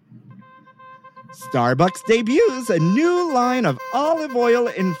support it. Starbucks debuts a new line of olive oil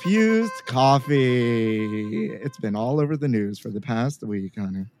infused coffee. It's been all over the news for the past week,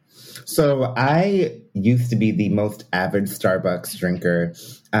 honey. So I used to be the most avid Starbucks drinker.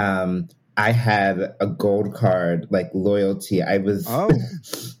 I had a gold card, like loyalty. I was, I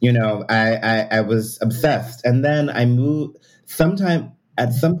was obsessed. And then I moved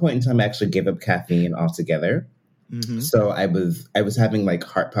at some point in time, I actually gave up caffeine altogether. Mm-hmm. So I was having like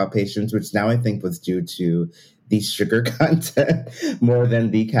heart palpitations, which now I think was due to the sugar content more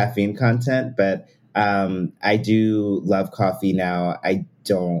than the caffeine content. But I do love coffee now. I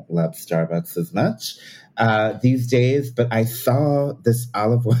don't love Starbucks as much these days, but I saw this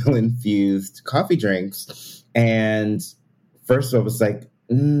olive oil infused coffee drinks. And first of all, I was like,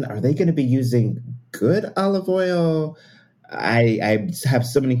 are they going to be using good olive oil? I have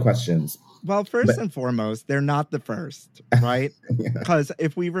so many questions. Well, first and foremost, they're not the first, right? Because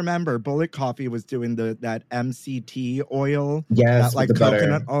if we remember, Bullet Coffee was doing that MCT oil, yes, that like the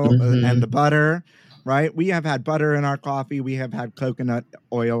coconut butter. oil and the butter, right? We have had butter in our coffee. We have had coconut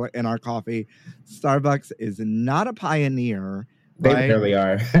oil in our coffee. Starbucks is not a pioneer. They right? really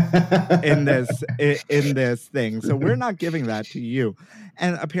are in this thing. So we're not giving that to you.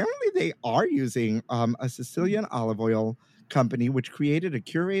 And apparently they are using a Sicilian olive oil company, which created a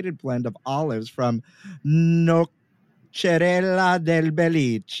curated blend of olives from Noccerella del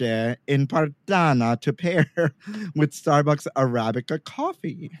Belice in Partana to pair with Starbucks Arabica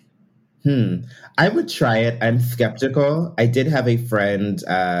coffee. I would try it. I'm skeptical. I did have a friend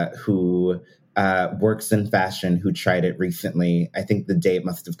who works in fashion who tried it recently. I think the day it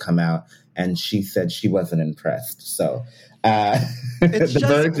must have come out, and she said she wasn't impressed. So the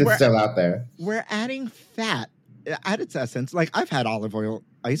verge is still out there. We're adding fat at its essence. Like, I've had olive oil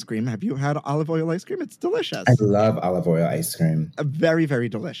ice cream. Have you had olive oil ice cream? It's delicious. I love olive oil ice cream. Very, very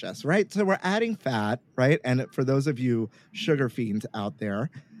delicious, right? So we're adding fat, right? And for those of you sugar fiends out there,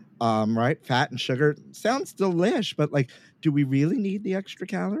 right? Fat and sugar sounds delish, but like, do we really need the extra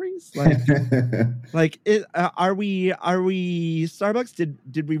calories? Like, are we Starbucks?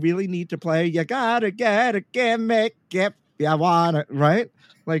 Did we really need to play? You gotta get a gimmick if you wanna, right?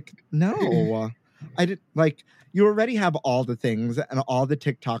 Like, no, I did. Like, you already have all the things and all the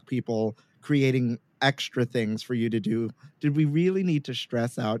TikTok people creating extra things for you to do. Did we really need to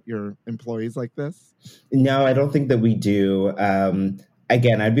stress out your employees like this? No, I don't think that we do.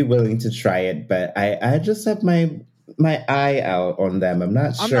 Again, I'd be willing to try it, but I just have my eye out on them. I'm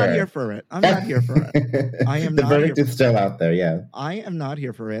not sure. I'm not here for it. I am the not verdict here is still out there, yeah. I am not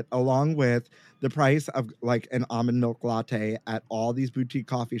here for it, along with the price of like an almond milk latte at all these boutique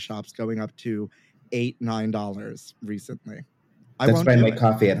coffee shops going up to $8-9 recently. That's why I make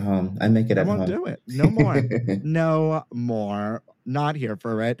coffee at home. I make it at home. I won't do it. No more. No more. Not here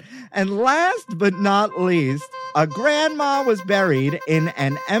for it. And last but not least, a grandma was buried in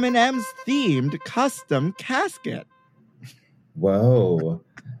an M&M's themed custom casket. Whoa.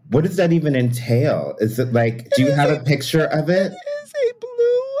 What does that even entail? Is it like, do you have a picture of it? It is a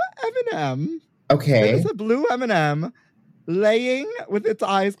blue M&M. Okay. It is a blue M&M laying with its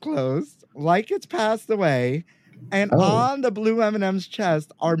eyes closed, like it's passed away. And on the blue M&M's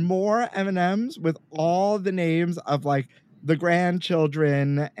chest are more M&M's with all the names of like the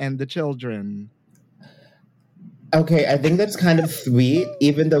grandchildren and the children. Okay, I think that's kind of sweet,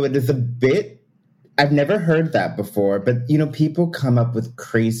 even though it is a bit, I've never heard that before, but you know, people come up with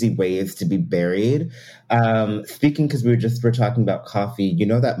crazy ways to be buried. Speaking, because we're talking about coffee, you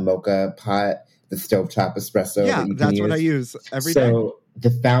know that mocha pot, the stovetop espresso? Yeah, that's what I use every day. So the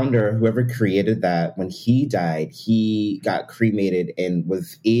founder, whoever created that, when he died, he got cremated and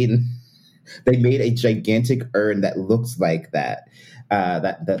was in. They made a gigantic urn that looks like that.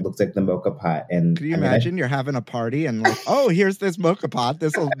 That looks like the mocha pot. And can you imagine you're having a party and like, oh, here's this mocha pot.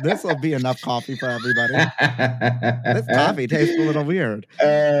 This'll be enough coffee for everybody. This coffee tastes a little weird.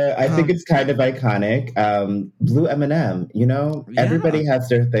 I think it's kind of iconic. Blue M&M, you know, everybody has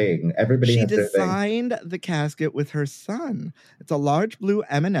their thing. She designed the casket with her son. It's a large blue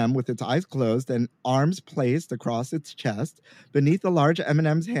M&M with its eyes closed and arms placed across its chest. Beneath the large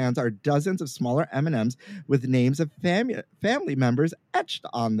M&M's hands are dozens of smaller M&Ms with names of family members etched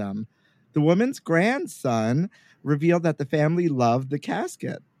on them. The woman's grandson revealed that the family loved the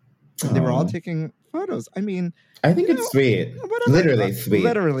casket. They were all taking photos. I mean, I think it's sweet. Literally sweet.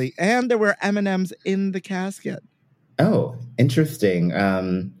 Literally. And there were M&Ms in the casket. Oh, interesting.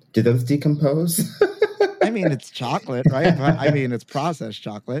 Do those decompose? I mean, it's chocolate, right? I mean, it's processed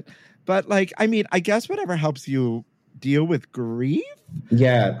chocolate. But like, I mean, I guess whatever helps you deal with grief.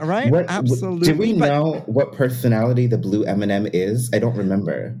 Yeah. Right? Absolutely. Do we know what personality the blue M&M is? I don't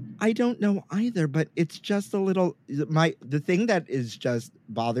remember. I don't know either, but it's just a little, the thing that is just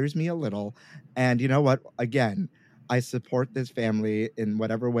bothers me a little. And you know what? Again, I support this family in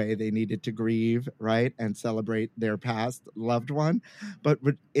whatever way they needed to grieve, right? And celebrate their past loved one. But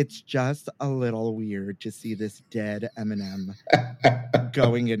it's just a little weird to see this dead M&M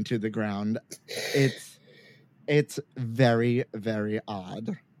going into the ground. It's very, very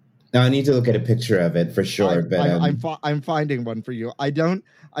odd. Now I need to look at a picture of it for sure. I'm finding one for you. I don't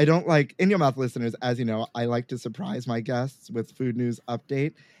like In Your Mouth listeners, as you know, I like to surprise my guests with food news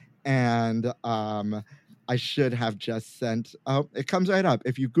update. And I should have just sent. Oh, it comes right up.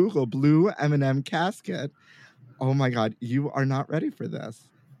 If you Google blue M&M casket, oh my God, you are not ready for this.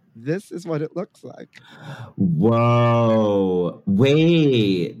 This is what it looks like. Whoa!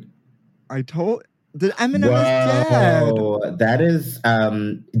 Wait. The M&M is dead. That is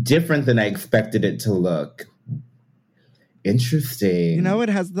different than I expected it to look. Interesting. You know, it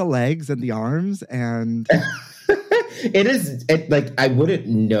has the legs and the arms and... It is, like, I wouldn't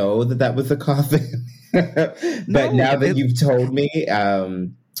know that was a coffin. But now that you've told me...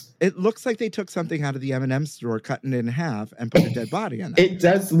 it looks like they took something out of the M&M store, cutting it in half, and put a dead body in it. It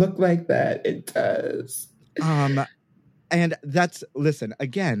does look like that. It does. And that's... Listen,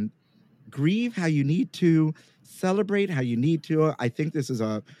 again... Grieve how you need to, celebrate how you need to. I think this was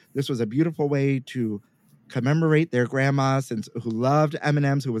a beautiful way to commemorate their grandma who loved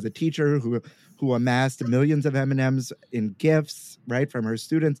M&Ms, who was a teacher, who amassed millions of M&Ms in gifts, right, from her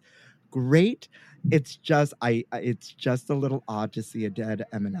students. Great. It's just a little odd to see a dead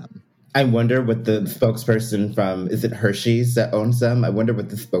M&M. I wonder what the spokesperson from, is it Hershey's that owns them? I wonder what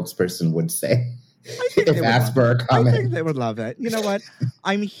the spokesperson would say. If asked for a comment. I think they would love it. You know what?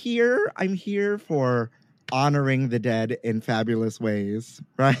 I'm here for honoring the dead in fabulous ways,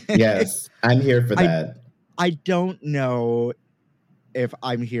 right? Yes, I'm here for that. I don't know if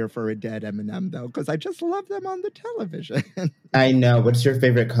I'm here for a dead M&M though, because I just love them on the television. I know. What's your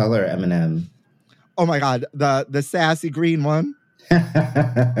favorite color, Eminem? Oh my God, the sassy green one.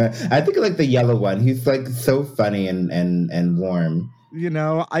 I think I like the yellow one. He's like so funny and warm. You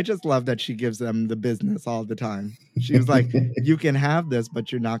know, I just love that she gives them the business all the time. She was like, "You can have this,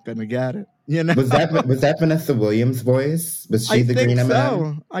 but you're not going to get it." You know, was that Vanessa Williams' voice? Was she the green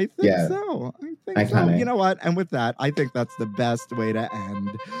M&M? I think so. I think so. Iconic. You know what? And with that, I think that's the best way to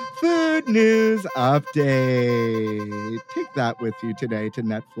end Food News Update. Take that with you today to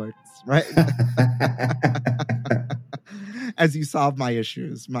Netflix, right? As you solve my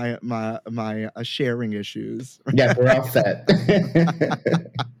issues, my sharing issues. Yeah, we're all set.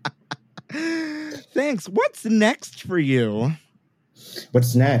 Thanks. What's next for you?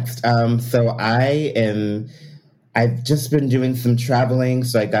 What's next? So I've just been doing some traveling.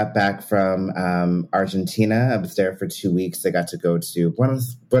 So I got back from Argentina. I was there for 2 weeks. I got to go to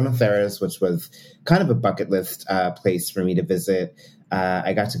Buenos Aires, which was kind of a bucket list place for me to visit.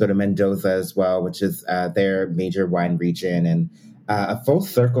 I got to go to Mendoza as well, which is their major wine region, and a full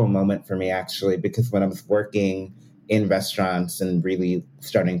circle moment for me, actually, because when I was working in restaurants and really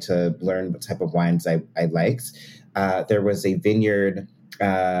starting to learn what type of wines I liked, there was a vineyard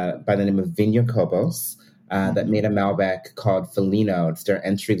by the name of Vinha Cobos that made a Malbec called Felino. It's their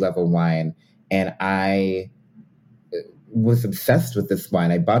entry-level wine, and I was obsessed with this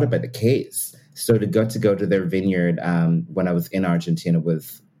wine. I bought it by the case. So to go to their vineyard when I was in Argentina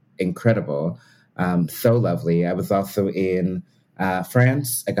was incredible, so lovely. I was also in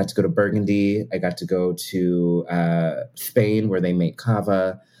France. I got to go to Burgundy. I got to go to Spain, where they make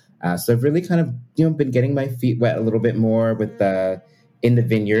cava. So I've really kind of been getting my feet wet a little bit more with in the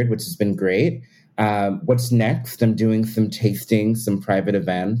vineyard, which has been great. What's next? I'm doing some tasting, some private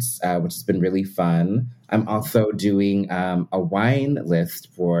events, which has been really fun. I'm also doing a wine list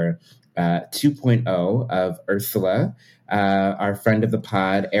for 2.0 of Ursula, our friend of the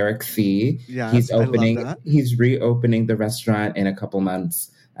pod, Eric C. Yes, He's reopening the restaurant in a couple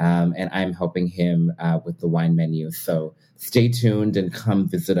months, and I'm helping him with the wine menu. So stay tuned and come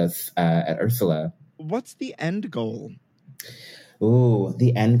visit us at Ursula. What's the end goal? Ooh,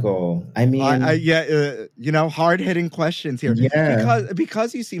 the end goal. I mean, hard-hitting questions here. Yeah.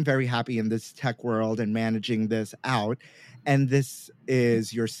 Because you seem very happy in this tech world and managing this out, and this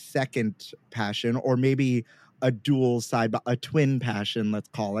is your second passion, or maybe a dual side, a twin passion, let's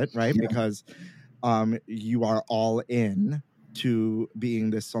call it, right? Yeah. Because you are all in to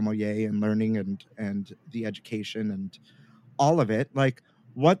being this sommelier and learning and the education and all of it. Like,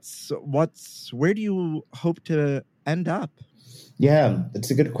 where do you hope to end up? Yeah,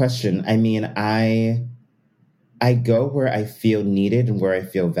 that's a good question. I mean, I go where I feel needed and where I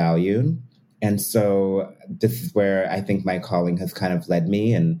feel valued. And so this is where I think my calling has kind of led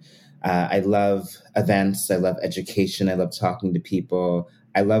me. And I love events. I love education. I love talking to people.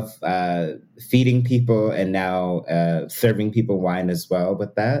 I love feeding people and now serving people wine as well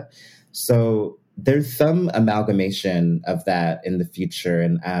with that. So there's some amalgamation of that in the future.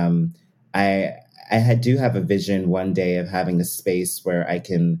 And I do have a vision one day of having a space where I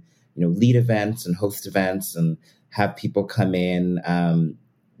can, lead events and host events and have people come in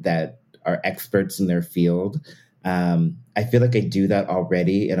that are experts in their field. I feel like I do that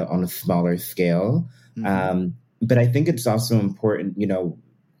already on a smaller scale. Mm-hmm. But I think it's also important,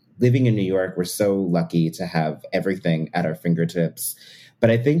 living in New York, we're so lucky to have everything at our fingertips. But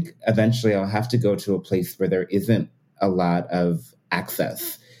I think eventually I'll have to go to a place where there isn't a lot of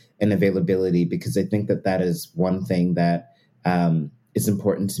access and availability, because I think that is one thing that is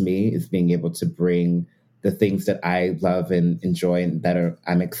important to me, is being able to bring the things that I love and enjoy and that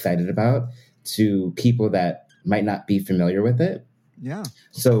I'm excited about to people that might not be familiar with it. Yeah.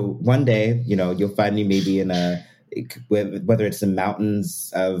 So one day, you'll find me maybe whether it's the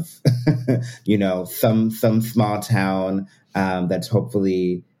mountains of, some small town that's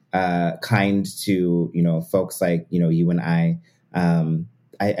hopefully kind to, folks like, you and I.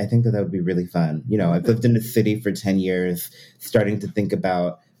 I think that would be really fun. I've lived in the city for 10 years, starting to think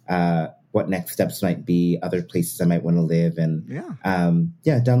about what next steps might be, other places I might want to live. And down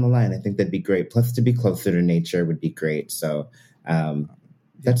the line, I think that'd be great. Plus, to be closer to nature would be great. So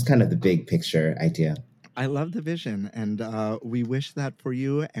that's kind of the big picture idea. I love the vision, and we wish that for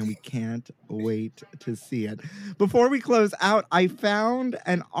you, and we can't wait to see it. Before we close out, I found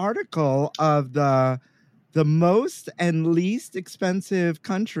an article of the most and least expensive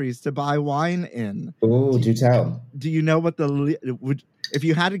countries to buy wine in. Oh, do tell. Do you know what if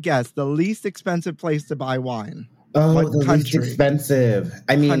you had to guess, the least expensive place to buy wine? Oh, what the country? Least expensive.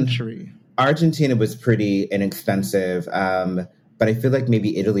 I mean, country. Argentina was pretty inexpensive. but I feel like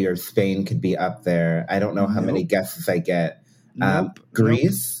maybe Italy or Spain could be up there. I don't know how many guesses I get.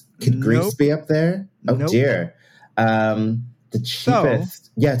 Greece? Could Greece be up there? Oh, dear. The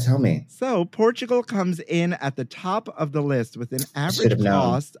cheapest. Yeah, tell me. So Portugal comes in at the top of the list with an average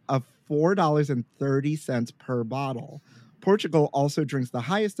cost of $4.30 per bottle. Portugal also drinks the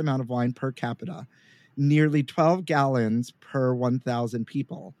highest amount of wine per capita, nearly 12 gallons per 1,000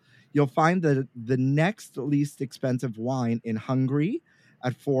 people. You'll find the next least expensive wine in Hungary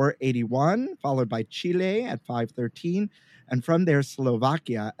at $4.81, followed by Chile at $5.13, and from there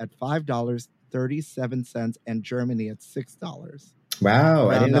Slovakia at $5.37 and Germany at $6. Wow,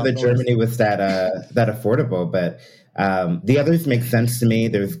 I didn't know that Germany was that affordable, but the others make sense to me.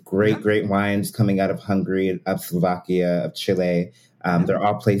 There's great wines coming out of Hungary, of Slovakia, of Chile. They're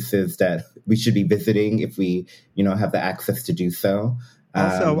all places that we should be visiting if we, have the access to do so.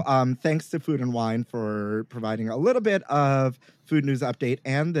 Also, thanks to Food and Wine for providing a little bit of food news update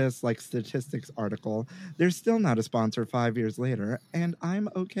and this statistics article. They're still not a sponsor 5 years later, and I'm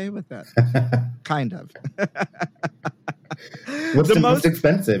okay with it. Kind of. What's the most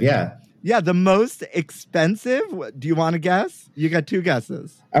expensive? Yeah. Yeah, the most expensive. Do you want to guess? You got 2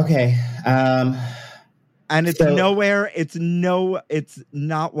 guesses. Okay. And it's it's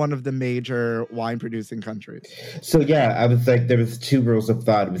not one of the major wine producing countries. So yeah, I was there was 2 rules of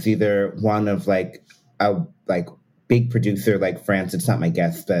thought. It was either one of a big producer like France. It's not my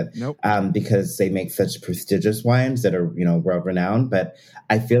guess, but because they make such prestigious wines that are, world renowned. But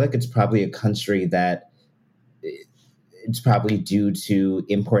I feel like it's probably a country that it's probably due to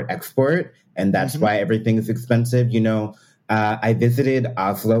import export. And that's why everything is expensive. I visited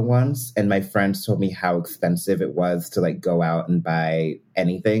Oslo once, and my friends told me how expensive it was to go out and buy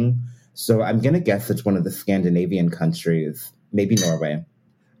anything. So I'm gonna guess it's one of the Scandinavian countries, maybe Norway.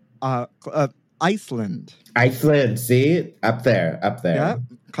 Iceland. Iceland, see, up there. Yeah,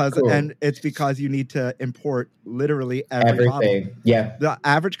 and it's because you need to import literally everything. Bottle. Yeah, the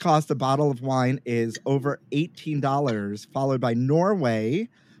average cost of a bottle of wine is over $18, followed by Norway,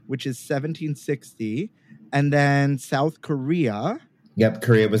 which is $17.60. And then South Korea. Yep,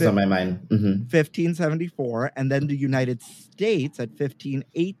 Korea was on my mind. $15.74. And then the United States at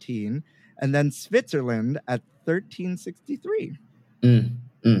 $15.18. And then Switzerland at $13.63.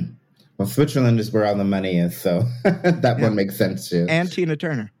 Well, Switzerland is where all the money is, so that one makes sense too. And Tina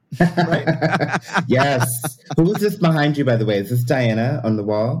Turner. Right? Yes. Who is this behind you, by the way? Is this Diana on the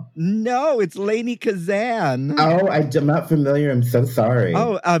wall? No, it's Lainey Kazan. Oh, I'm not familiar. I'm so sorry.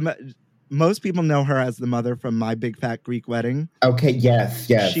 Oh, most people know her as the mother from My Big Fat Greek Wedding. Okay, yes.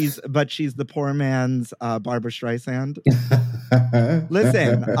 She's the poor man's Barbara Streisand.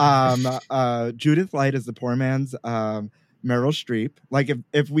 Listen, Judith Light is the poor man's Meryl Streep.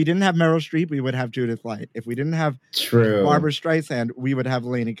 If we didn't have Meryl Streep, we would have Judith Light. If we didn't have Barbara Streisand, we would have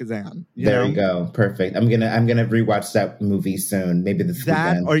Lainey Kazan. There you go. Perfect. I'm gonna rewatch that movie soon. Maybe this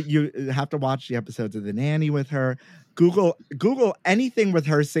weekend. Or you have to watch the episodes of The Nanny with her. Google anything with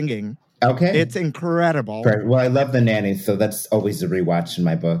her singing. Okay. It's incredible. Well, I love The Nanny, so that's always a rewatch in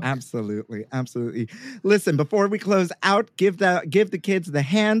my book. Absolutely. Listen, before we close out, give the kids the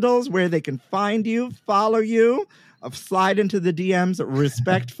handles where they can find you, follow you, slide into the DMs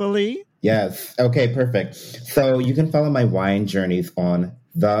respectfully. Yes. Okay, perfect. So you can follow my wine journeys on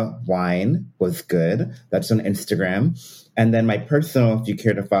The Wine Was Good. That's on Instagram. And then my personal, if you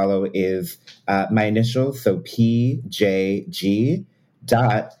care to follow, is my initials, so PJG.JPG,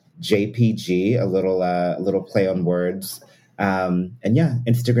 a little play on words. And yeah,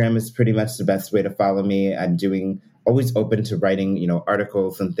 Instagram is pretty much the best way to follow me. I'm always open to writing,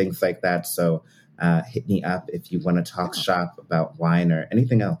 articles and things like that. So hit me up if you want to talk shop about wine or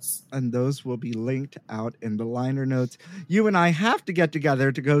anything else. And those will be linked out in the liner notes. You and I have to get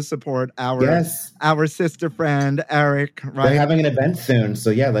together to go support our sister friend, Eric. Right? They're having an event soon. So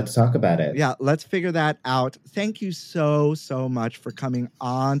yeah, let's talk about it. Yeah, let's figure that out. Thank you so much for coming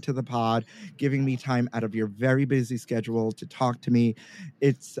on to the pod, giving me time out of your very busy schedule to talk to me.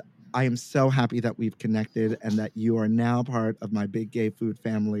 I am so happy that we've connected and that you are now part of my big gay food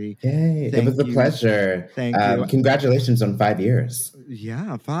family. Yay, it was a pleasure. Thank you. Congratulations on 5 years.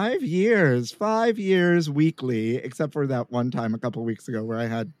 Yeah, 5 years. 5 years weekly, except for that one time a couple of weeks ago where I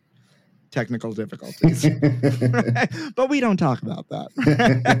had technical difficulties. But we don't talk about that.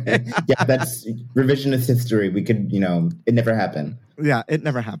 Yeah, that's revisionist history. We could, it never happened. Yeah, it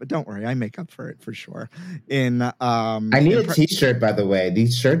never happened. Don't worry. I make up for it for sure. I need a t-shirt, by the way.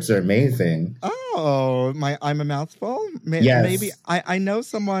 These shirts are amazing. Oh, I'm a mouthful? Yes. Maybe I know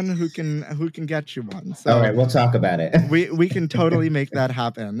someone who can get you one. So all right, we'll talk about it. We can totally make that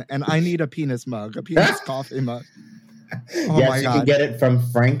happen. And I need a penis mug, a penis coffee mug. Oh Yes, my you God. can get it from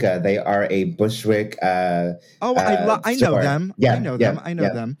Franca. They are a Bushwick. I know store. them. Yeah, I know yeah, them. I know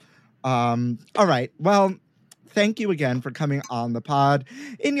yeah. them. All right. Well, thank you again for coming on the pod.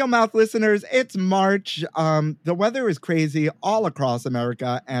 In Your Mouth listeners, it's March. The weather is crazy all across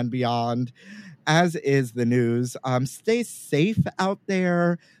America and beyond, as is the news. Stay safe out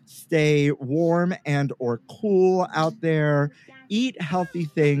there. Stay warm and or cool out there. Eat healthy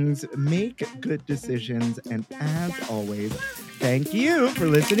things. Make good decisions. And as always, thank you for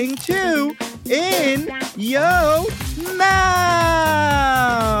listening to In Yo Mouth.